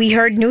week, we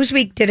heard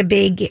Newsweek did a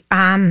big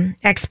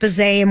expose,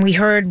 and we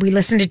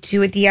listened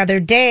to it the other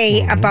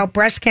day about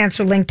breast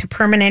cancer linked to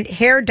permanent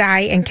hair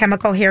dye and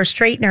chemical hair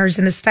straighteners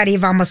in the study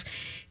of almost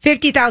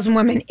 50,000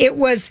 women. It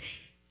was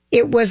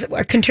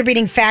a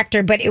contributing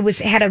factor, but it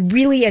had a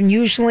really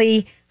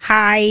unusually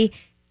high,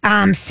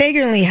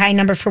 staggeringly high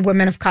number for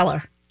women of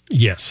color.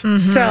 Yes.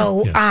 Mm-hmm.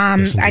 So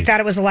yes, I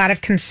thought it was a lot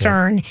of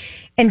concern. Yeah.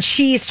 And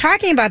she's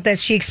talking about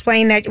this. She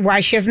explained that why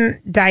she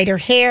hasn't dyed her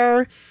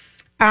hair.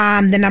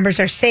 The numbers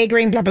are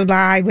staggering, blah, blah, blah.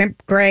 I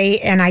went gray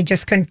and I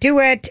just couldn't do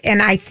it.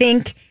 And I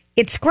think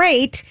it's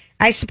great.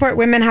 I support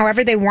women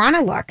however they want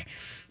to look.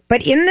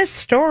 But in this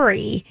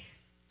story,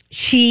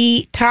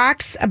 she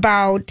talks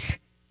about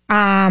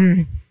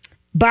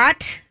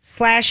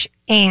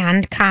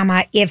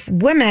if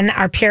women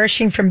are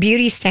perishing from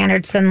beauty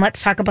standards, then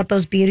let's talk about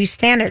those beauty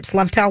standards.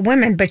 Love to all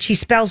women, but she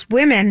spells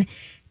women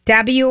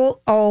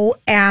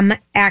WOMXN.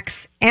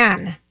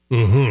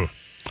 Mm-hmm.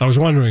 I was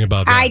wondering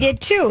about that. I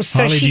did too.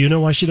 So Holly, do you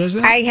know why she does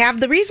that? I have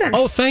the reason.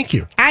 Oh, thank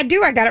you. I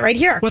do. I got it right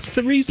here. What's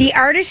the reason? The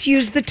artist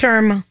used the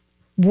term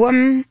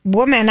woman.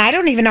 I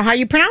don't even know how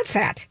you pronounce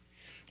that.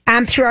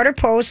 Throughout her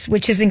posts,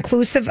 which is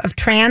inclusive of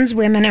trans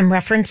women and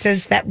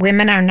references that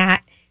women are not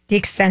the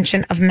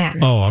extension of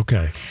men. Oh,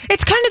 okay.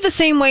 It's kind of the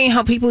same way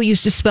how people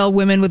used to spell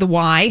women with a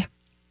Y.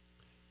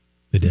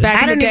 They did?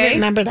 Back I in the don't day. even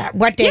remember that.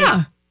 What day?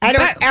 Yeah. I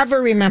don't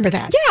ever remember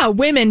that. Yeah,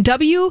 women,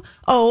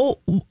 WOMYN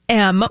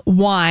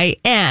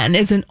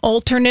is an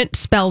alternate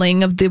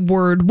spelling of the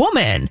word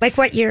woman. Like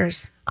what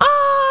years?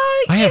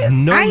 I have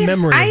no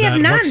memory of that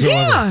have none. whatsoever.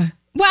 Yeah.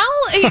 Well,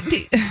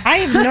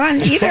 I have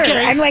none either.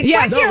 Okay. I'm like,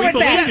 Yes. what year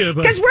was that?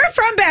 Because we're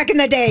from back in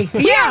the day.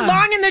 Yeah.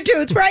 Long in the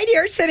tooth, right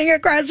here, sitting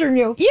across from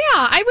you. Yeah,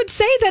 I would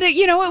say that it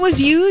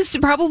was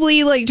used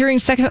probably like during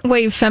second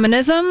wave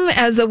feminism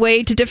as a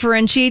way to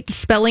differentiate the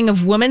spelling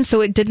of woman, so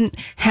it didn't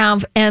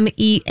have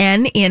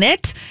MEN in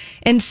it.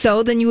 And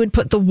so then you would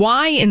put the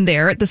Y in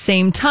there at the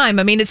same time.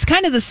 I mean, it's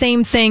kind of the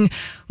same thing.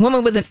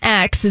 Woman with an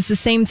X is the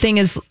same thing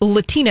as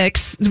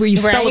Latinx, where you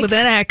spell it with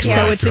an X. Yes.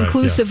 So it's Right,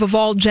 inclusive of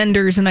all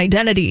genders and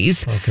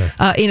identities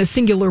in a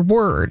singular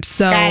word.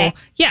 So,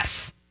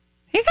 yes.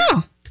 Here you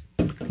go.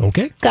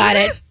 Okay. Got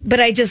it.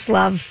 But I just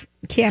love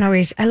Keanu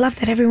Reeves. I love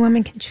that every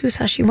woman can choose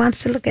how she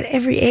wants to look at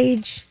every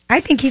age. I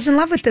think he's in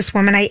love with this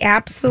woman. I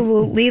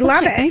absolutely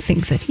love it. I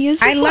think that he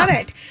is. I love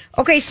it.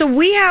 Okay, so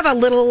we have a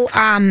little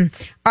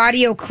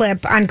audio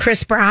clip on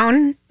Chris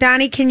Brown.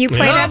 Donnie, can you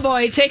play that? Oh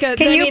boy,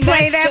 Can you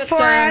play that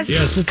for us?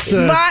 Yes, it's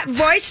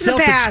voice in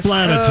the past.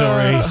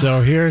 self-explanatory.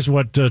 So here's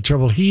what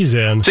trouble he's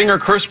in. Singer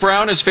Chris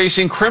Brown is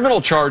facing criminal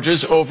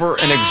charges over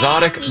an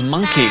exotic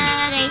monkey.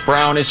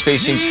 Brown is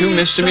facing 2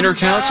 misdemeanor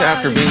counts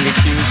after being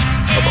accused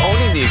of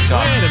owning the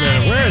exotic. Wait a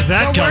minute, where is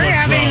that coming We're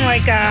having from?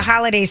 like a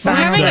holiday song.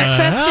 We're having a The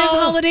festive hell?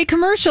 holiday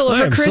commercial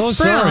over I'm Chris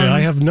so Brown. sorry. I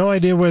have no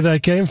idea where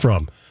that came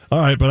from. All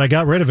right, but I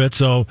got rid of it.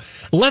 So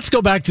let's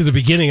go back to the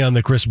beginning on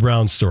the Chris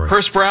Brown story.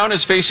 Chris Brown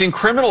is facing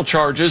criminal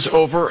charges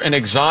over an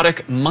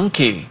exotic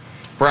monkey.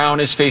 Brown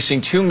is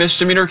facing 2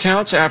 misdemeanor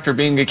counts after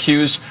being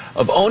accused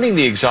of owning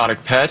the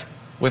exotic pet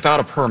without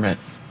a permit.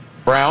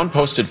 Brown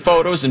posted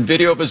photos and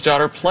video of his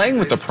daughter playing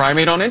with the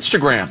primate on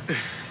Instagram.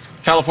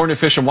 California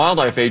Fish and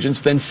Wildlife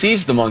agents then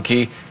seized the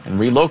monkey and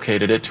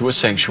relocated it to a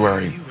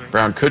sanctuary.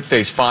 Brown could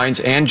face fines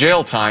and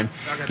jail time.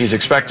 He's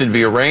expected to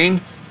be arraigned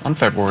on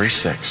February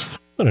 6th.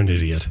 What an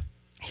idiot.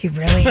 He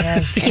really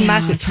is. He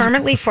must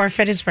permanently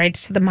forfeit his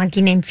rights to the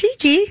monkey named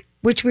Fiji,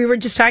 which we were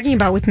just talking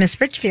about with Miss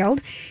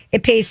Richfield.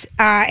 It pays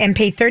and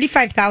pay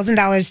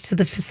 $35,000 to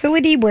the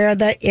facility where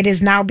it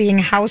is now being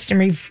housed and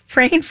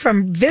refrain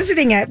from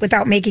visiting it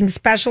without making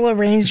special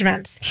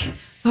arrangements.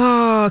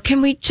 Oh,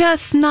 can we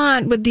just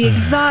not with the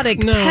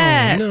exotic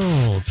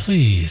pets? No,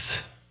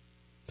 please.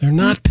 They're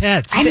not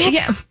pets.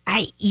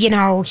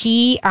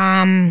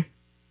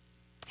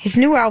 His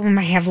new album,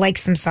 I have liked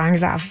some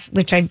songs off,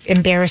 which I'm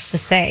embarrassed to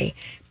say.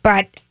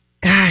 But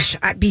gosh,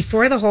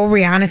 before the whole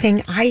Rihanna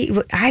thing,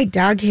 I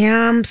dug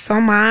him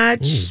so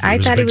much. I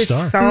thought he was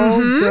so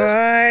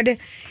good.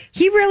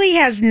 He really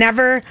has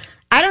never.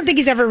 I don't think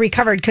he's ever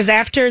recovered because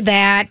after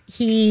that,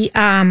 he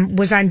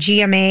was on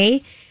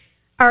GMA.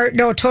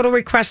 Total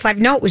Request Live.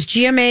 No, it was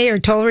GMA or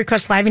Total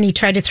Request Live, and he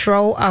tried to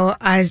throw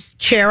a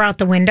chair out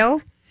the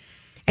window.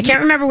 I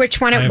can't remember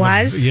which one it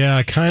was.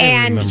 I kind of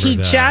remember And he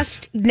that.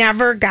 just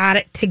never got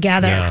it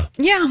together.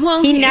 Yeah,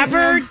 well, he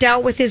never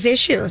dealt with his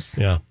issues.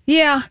 Yeah.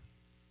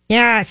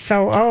 Yeah,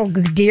 so,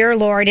 dear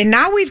Lord. And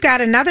now we've got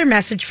another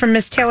message from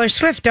Miss Taylor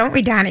Swift, don't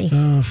we, Donnie?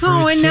 And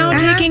now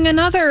taking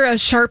another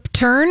sharp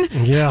turn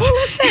Yeah.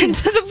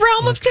 into the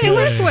realm of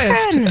Taylor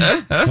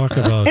Swift. Talk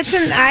about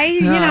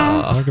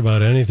talk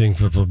about anything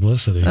for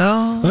publicity.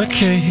 Oh.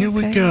 Okay, here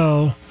we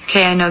go.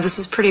 Okay, I know this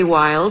is pretty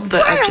wild,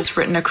 but I've just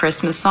written a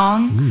Christmas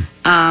song.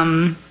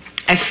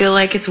 I feel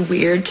like it's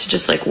weird to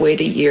just like wait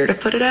a year to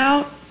put it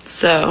out.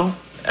 So,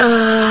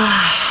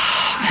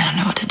 I don't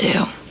know what to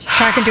do.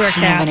 Talking to her I don't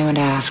have cats. anyone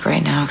to ask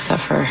right now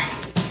except for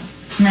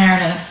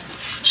Meredith.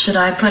 Should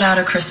I put out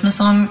a Christmas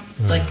song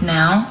like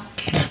now?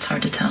 Okay, that's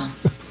hard to tell.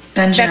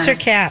 Benjamin. That's her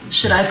cat.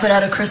 Should I put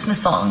out a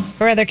Christmas song?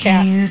 Her other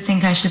cat. Do you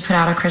think I should put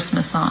out a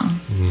Christmas song?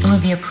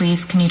 Olivia,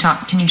 please, can you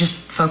talk? Can you just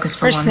focus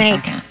for Or 1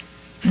 Snake. second?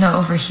 No,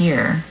 over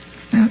here.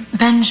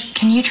 Benj,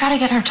 can you try to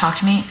get her to talk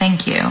to me?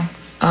 Thank you.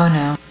 Oh,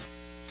 no.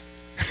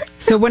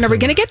 So when are we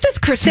going to get this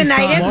Christmas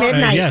Tonight song? at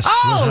midnight. yes,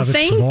 we'll Oh, have it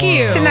thank tomorrow.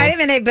 you. Tonight at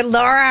midnight. But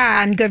Laura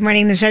on Good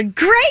Morning News.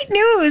 Great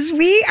news.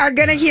 We are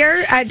going to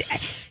hear...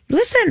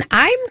 listen,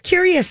 I'm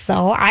curious,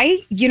 though.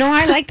 I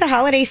like the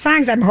holiday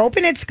songs. I'm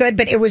hoping it's good,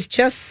 but it was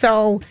just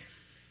so...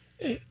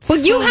 Well,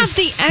 you have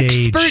the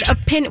staged. expert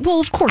opinion. Well,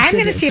 of course I'm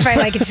going to is. see if I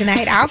like it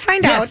tonight. I'll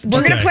find Yes, out.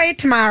 We're going to okay. play it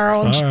tomorrow.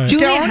 All right.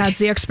 Julia Don't- has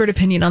the expert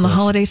opinion on the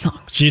holiday songs.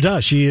 She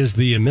does. She is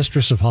the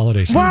mistress of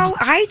holiday songs. Well,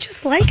 I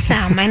just like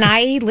them, and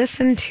I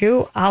listen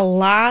to a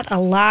lot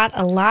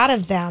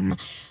of them.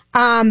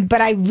 But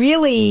I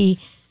really,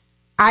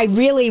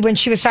 when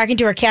she was talking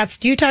to her cats,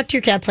 do you talk to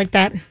your cats like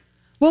that?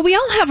 Well, we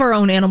all have our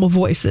own animal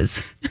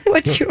voices.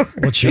 What's yours?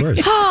 What's yours?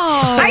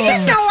 Oh, I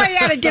didn't know I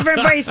had a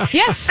different voice.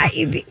 Yes.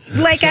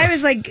 I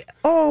was like,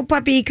 oh,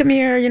 puppy, come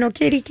here,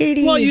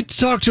 Katie. Well, you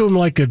talk to them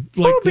like a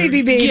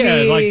baby.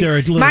 Yeah, like they're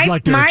a little,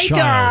 like they're a my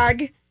child.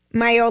 dog,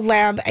 my old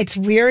lab. It's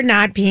weird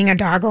not being a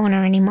dog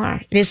owner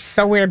anymore. It is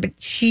so weird. But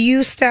she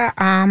used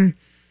to.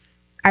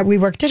 We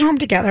worked at home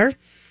together,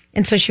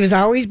 and so she was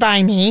always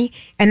by me.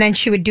 And then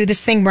she would do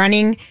this thing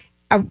running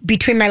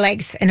between my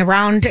legs and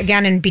around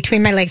again, and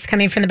between my legs,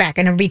 coming from the back,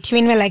 and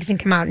between my legs and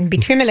come out, and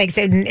between my legs.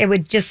 It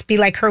would just be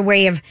like her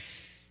way of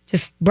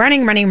just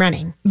running.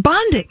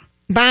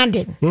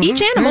 Bonding.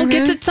 Each animal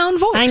gets its own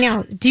voice. I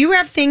know. Do you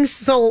have things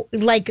so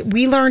like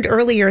we learned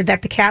earlier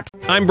that the cats?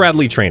 I'm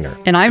Bradley Trainer.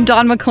 And I'm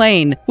Don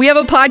McClain. We have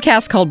a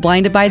podcast called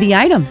Blinded by the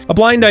Item. A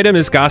blind item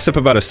is gossip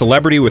about a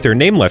celebrity with their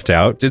name left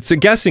out. It's a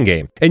guessing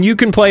game, and you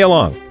can play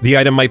along. The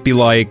item might be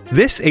like,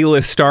 this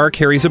A-list star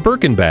carries a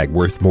Birkin bag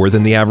worth more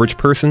than the average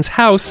person's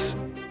house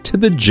to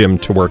the gym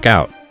to work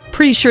out.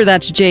 Pretty sure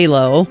that's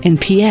J-Lo.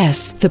 And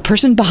P.S. the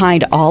person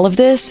behind all of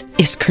this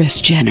is Kris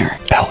Jenner,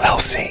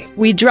 LLC.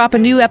 We drop a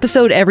new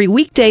episode every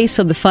weekday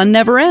so the fun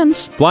never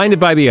ends. Blinded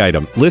by the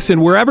Item.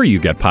 Listen wherever you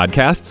get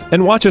podcasts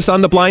and watch us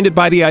on the Blinded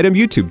by the Item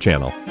YouTube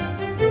channel.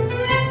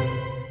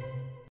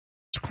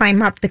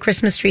 Climb up the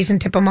Christmas trees and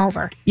tip them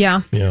over.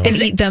 Yeah. And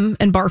eat them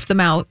and barf them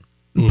out.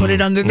 And put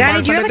it under the Daddy,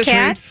 barf do you under have a the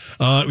cat?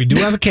 tree. We do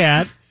have a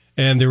cat,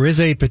 and there is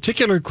a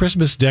particular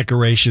Christmas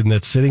decoration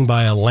that's sitting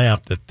by a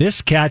lamp that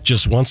this cat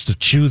just wants to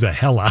chew the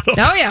hell out of.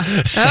 Oh yeah.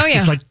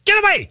 It's like,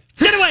 get away!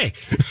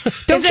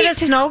 Is it a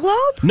snow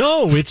globe?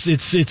 No, it's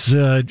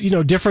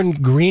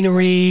different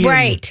greenery.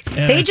 Right.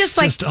 And They it's just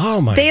like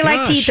oh my they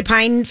like to gosh. eat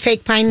the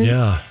fake pine.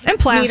 Yeah. And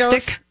plastic.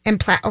 needles and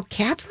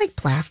cats like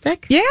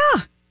plastic? Yeah.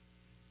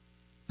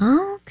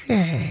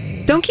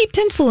 Okay. Don't keep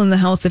tinsel in the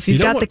house if you've You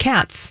know got what? the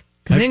cats,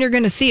 because then you're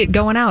going to see it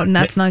going out, and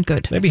that's not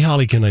good. Maybe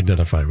Holly can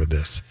identify with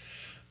this.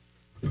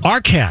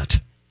 Our cat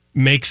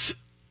makes,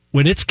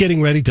 when it's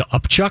getting ready to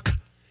upchuck,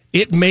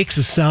 it makes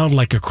a sound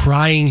like a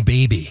crying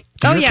baby.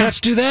 Do your cats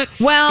do that?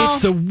 Well,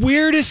 it's the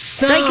weirdest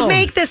sound. Like,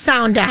 make the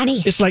sound,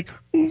 Donnie. It's like,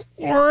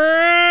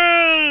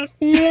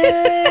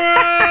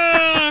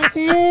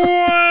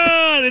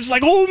 it's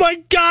like, oh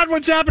my God,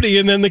 what's happening?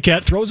 And then the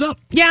cat throws up.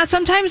 Yeah,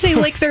 sometimes they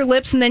lick their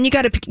lips, and then you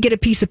got to get a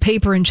piece of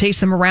paper and chase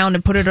them around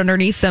and put it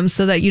underneath them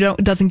so that it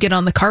doesn't get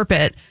on the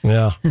carpet.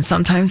 Yeah. And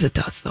sometimes it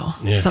does, though.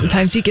 Yeah, it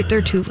sometimes you get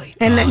there too late.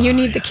 And then you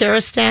need the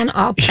Kerastan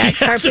all pet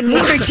carpet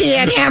mover tea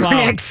at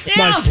Hammernix.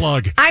 Wow. Nice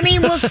plug. I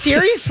mean, well,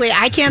 seriously,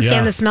 I can't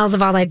stand the smells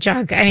of all that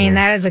junk. I mean,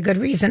 that is a good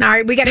reason. All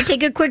right, we got to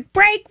take a quick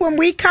break. When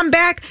we come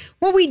back,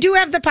 well, we do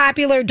have the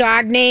popular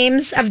dog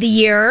names of the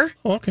year.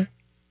 Oh, okay.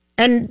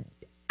 And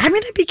I'm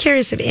going to be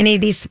curious if any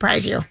of these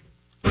surprise you.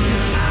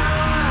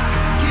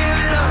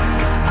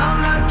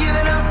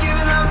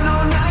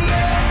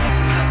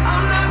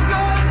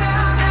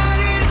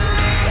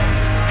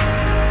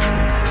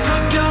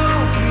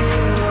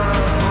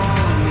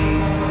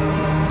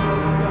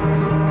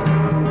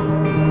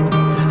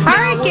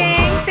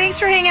 Thanks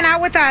for hanging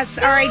out with us.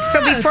 All right,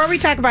 so before we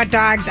talk about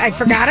dogs, I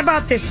forgot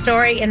about this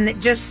story, and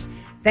just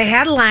the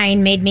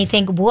headline made me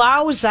think,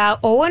 wowza,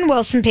 Owen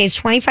Wilson pays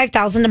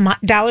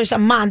 $25,000 a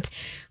month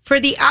for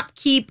the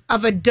upkeep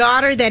of a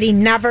daughter that he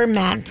never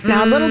met.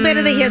 Now, a little bit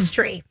of the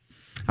history.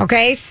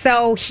 Okay,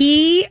 so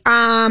he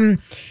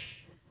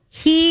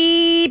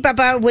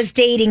was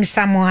dating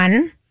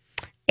someone,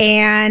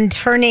 and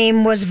her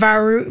name was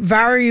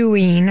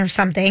Varuine or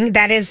something.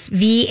 That is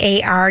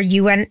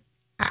Varunnie.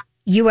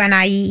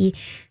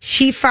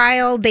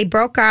 They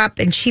broke up,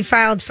 and she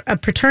filed a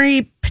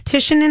paternity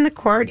petition in the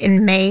court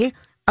in May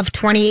of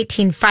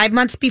 2018, 5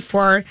 months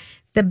before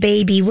the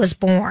baby was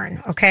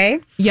born. Okay?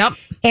 Yep.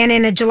 And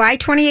in a July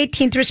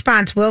 2018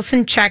 response,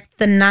 Wilson checked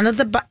the none of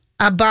the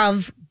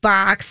above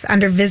box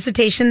under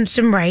visitations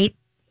and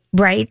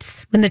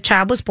rights when the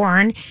child was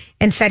born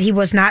and said he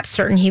was not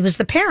certain he was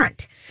the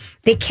parent.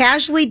 They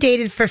casually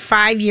dated for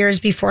 5 years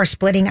before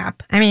splitting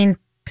up. I mean,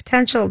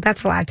 that's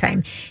a lot of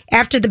time.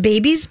 After the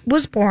baby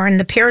was born,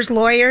 the pair's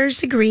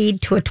lawyers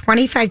agreed to a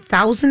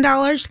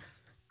 $25,000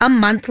 a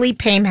monthly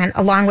payment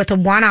along with a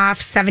one-off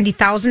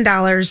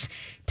 $70,000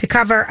 to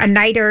cover a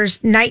night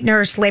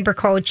nurse, labor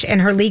coach,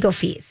 and her legal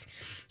fees.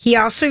 He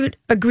also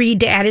agreed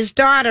to add his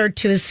daughter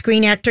to his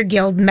Screen Actor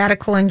Guild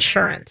medical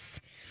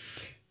insurance.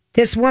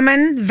 This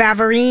woman,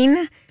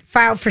 Vavarine,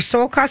 filed for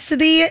sole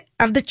custody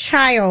of the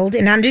child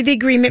and under the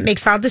agreement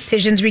makes all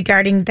decisions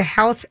regarding the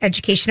health,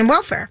 education, and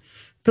welfare.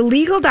 The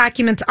legal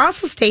documents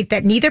also state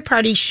that neither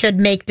party should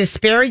make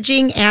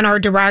disparaging and or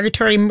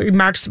derogatory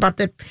remarks about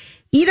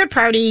either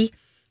party,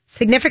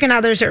 significant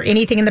others, or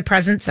anything in the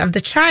presence of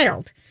the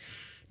child.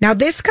 Now,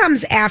 this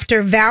comes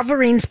after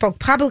Vavarine spoke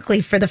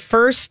publicly for the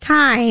first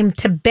time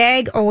to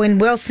beg Owen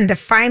Wilson to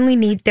finally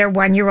meet their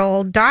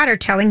 1-year-old daughter,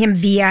 telling him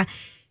via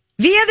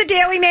the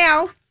Daily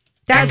Mail.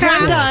 As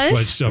one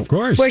does. Of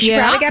course. Where she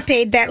probably got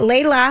paid that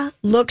Layla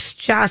looks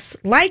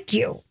just like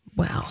you.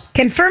 Wow.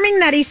 Confirming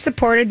that he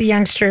supported the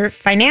youngster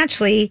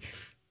financially,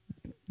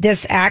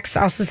 this ex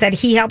also said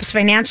he helps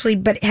financially,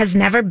 but it's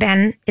never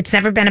been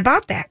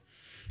about that.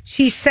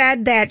 She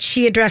said that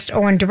she addressed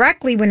Owen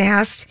directly when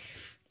asked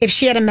if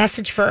she had a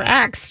message for her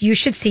ex. You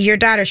should see your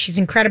daughter. She's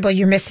incredible.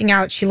 You're missing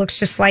out. She looks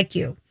just like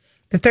you.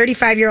 The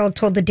 35-year-old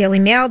told the Daily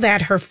Mail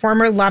that her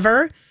former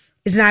lover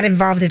is not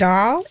involved at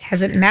all,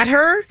 hasn't met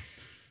her,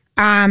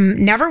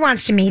 never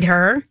wants to meet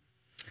her,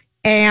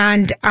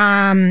 and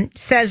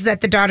says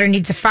that the daughter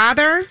needs a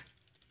father.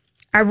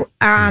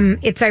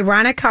 It's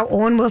ironic how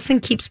Owen Wilson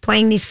keeps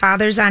playing these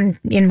fathers in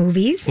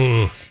movies,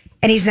 and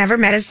he's never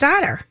met his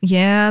daughter.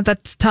 Yeah,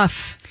 that's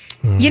tough.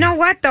 You know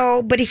what,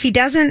 though? But if he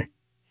doesn't...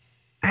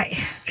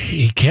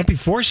 he can't be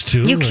forced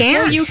to. You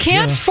can't. Well, you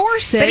can't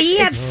force it. But he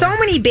had so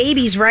many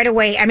babies right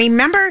away. I mean,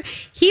 remember,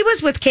 he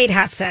was with Kate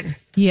Hudson.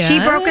 Yeah. He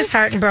broke his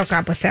heart and broke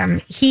up with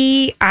him.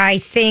 He, I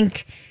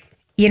think,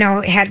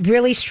 had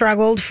really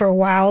struggled for a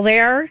while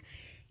there.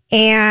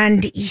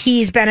 And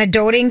he's been a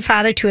doting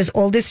father to his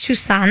oldest 2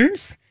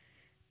 sons,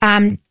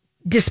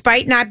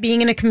 despite not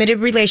being in a committed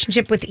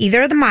relationship with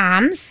either of the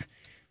moms.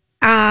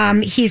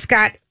 He's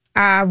got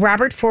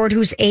Robert Ford,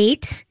 who's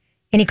 8.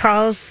 And he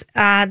calls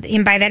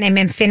him by that name,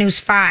 and Finn, who's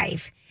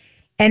 5.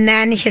 And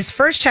then his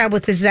first child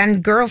with his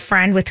then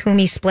girlfriend, with whom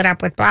he split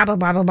up with, blah, blah,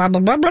 blah, blah, blah,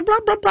 blah, blah, blah,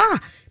 blah, blah.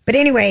 But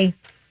anyway,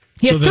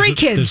 he has 3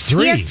 kids.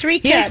 He has 3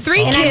 kids. He has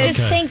 3 kids. And I'm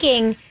just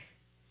thinking...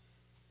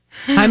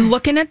 I'm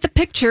looking at the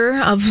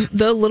picture of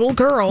the little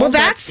girl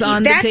that's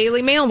on the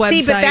Daily Mail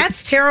website. See, but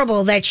that's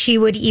terrible that she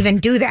would even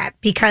do that,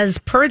 because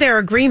per their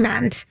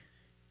agreement...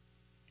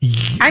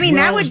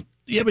 that would...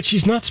 Yeah, but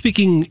she's not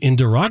speaking in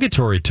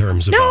derogatory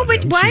terms about No,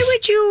 but him. why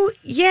would you...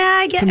 Yeah,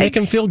 I get to make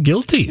him feel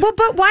guilty. Well,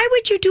 but why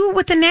would you do it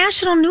with the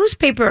national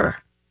newspaper?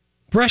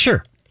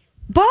 Pressure.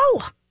 Bo.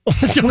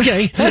 It's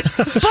okay.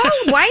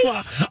 Bo,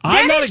 why?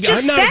 That's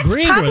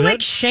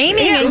public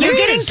shaming, and you're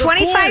getting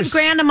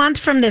 $25,000 a month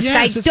from this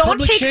guy.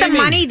 Don't take the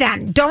money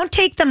then. Don't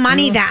take the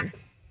money then.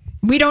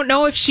 We don't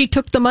know if she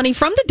took the money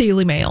from the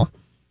Daily Mail.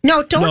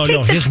 No, don't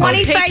take the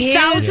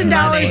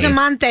 $25,000 a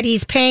month that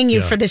he's paying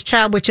you for this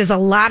child, which is a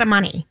lot of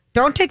money.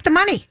 Don't take the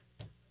money.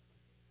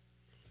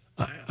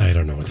 I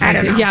don't know. I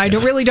don't know. Yeah, I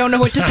really don't know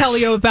what to tell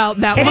you about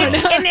that one.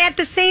 And at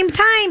the same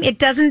time, it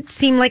doesn't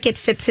seem like it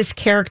fits his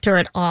character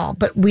at all.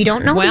 But we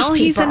don't know these people. Well,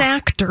 he's an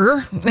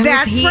actor.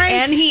 That's right.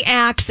 And he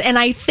acts. And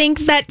I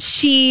think that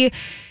she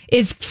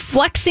is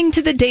flexing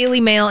to the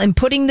Daily Mail and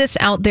putting this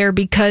out there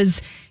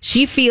because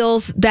she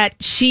feels that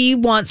she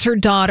wants her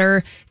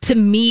daughter to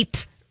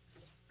meet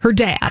her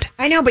dad.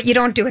 I know, but you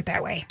don't do it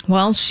that way.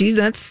 Well,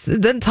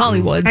 that's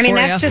Hollywood. I mean,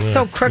 that's just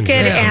so crooked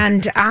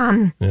and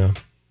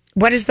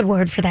what is the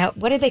word for that?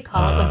 What do they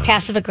call it?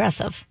 Passive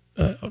aggressive.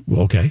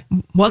 Okay.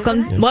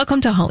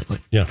 Welcome to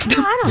Hollywood. Yeah. No,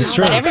 I don't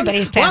know that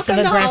everybody's passive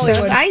aggressive.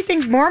 I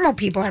think normal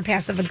people are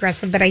passive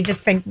aggressive, but I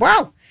just think, whoa.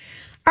 All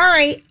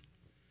right.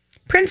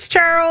 Prince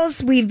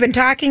Charles, we've been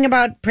talking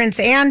about Prince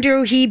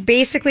Andrew.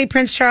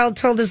 Prince Charles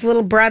told his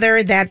little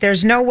brother that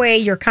there's no way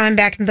you're coming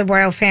back into the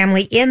royal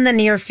family in the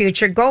near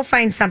future. Go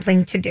find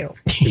something to do.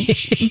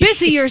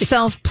 Busy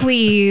yourself,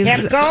 please.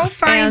 Yeah, go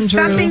find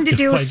something to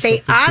do.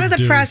 Stay out of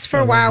the press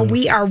for a while.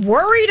 We are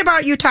worried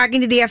about you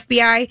talking to the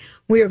FBI.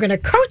 We are going to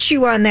coach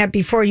you on that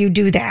before you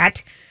do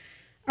that.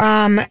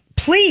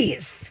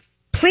 Please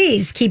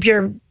keep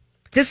your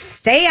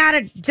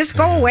just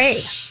go away.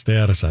 Stay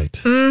out of sight.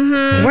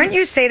 Mm-hmm. Wouldn't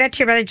you say that to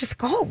your brother? Just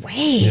go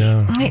away.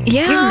 Yeah.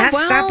 You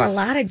messed up a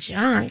lot of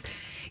junk.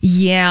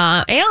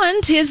 Yeah,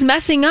 and his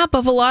messing up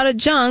of a lot of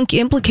junk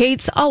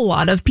implicates a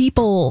lot of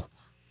people.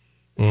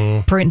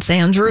 Prince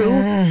Andrew.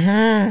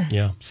 Mm-hmm.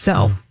 Yeah.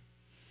 So.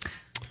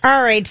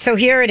 All right, so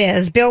here it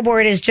is.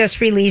 Billboard has just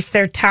released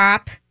their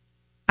top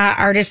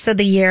artists of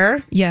the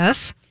year.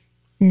 Yes.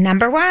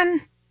 Number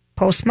 1,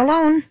 Post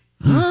Malone.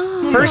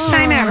 First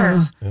time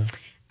ever.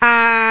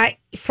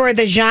 For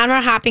the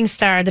genre hopping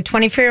star, the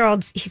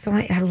 24-year-old,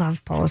 I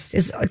love Post,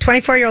 is a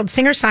 24-year-old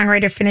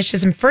singer-songwriter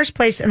finishes in first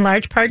place in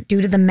large part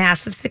due to the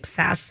massive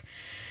success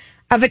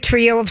of a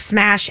trio of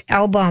smash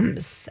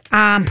albums.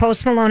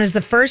 Post Malone is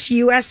the first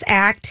U.S.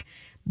 act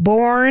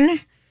born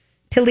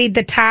to lead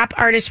the top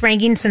artist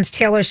ranking since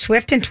Taylor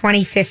Swift in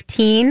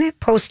 2015.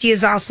 Posty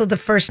is also the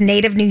first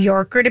native New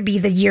Yorker to be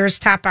the year's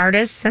top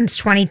artist since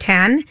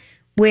 2010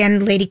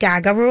 when Lady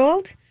Gaga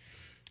ruled.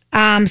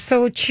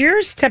 So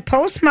cheers to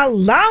Post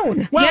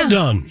Malone. Well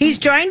done. He's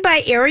joined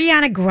by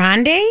Ariana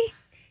Grande,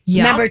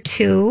 number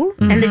 2,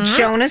 and the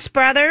Jonas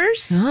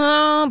Brothers.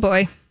 Oh,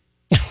 boy.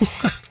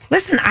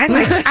 Listen, I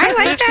like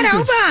that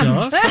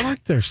album. I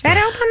like their stuff. That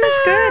album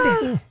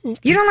is good.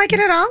 You don't like it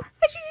at all?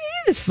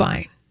 It's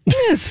fine.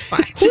 It's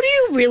fine. Who do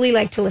you really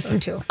like to listen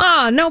to?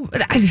 No.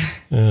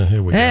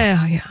 Here we go.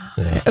 Yeah.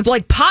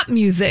 Like pop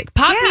music.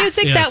 Pop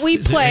music that we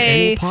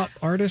play. Any pop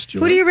artist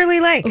Who do you really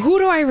like? Who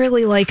do I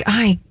really like?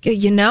 Putting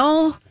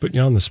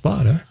you on the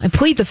spot, huh? I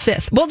plead the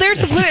fifth. Well,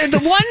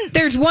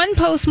 there's one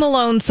Post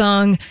Malone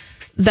song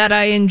that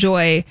I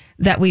enjoy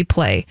that we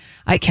play.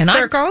 I cannot.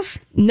 Circles?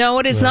 No,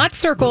 it is not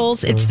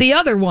Circles. It's the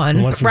other one.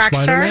 The one from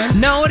Rockstar? Spider-Man?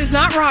 No, it is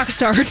not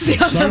Rockstar. It's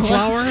the other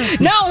Sunflower? one.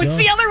 No, it's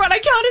the other one.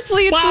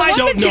 Honestly, it's the one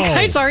that you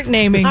guys aren't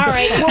naming. All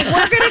right. Well,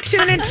 we're going to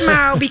tune in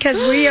tomorrow because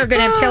we are going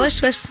to have Taylor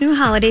Swift's new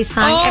holiday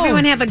song.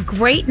 Everyone have a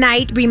great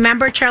night.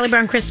 Remember, Charlie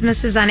Brown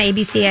Christmas is on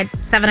ABC at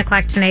 7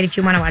 o'clock tonight if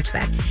you want to watch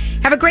that.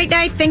 Have a great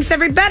night. Thanks,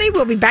 everybody.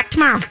 We'll be back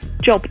tomorrow.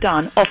 Job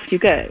done. Off you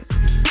go.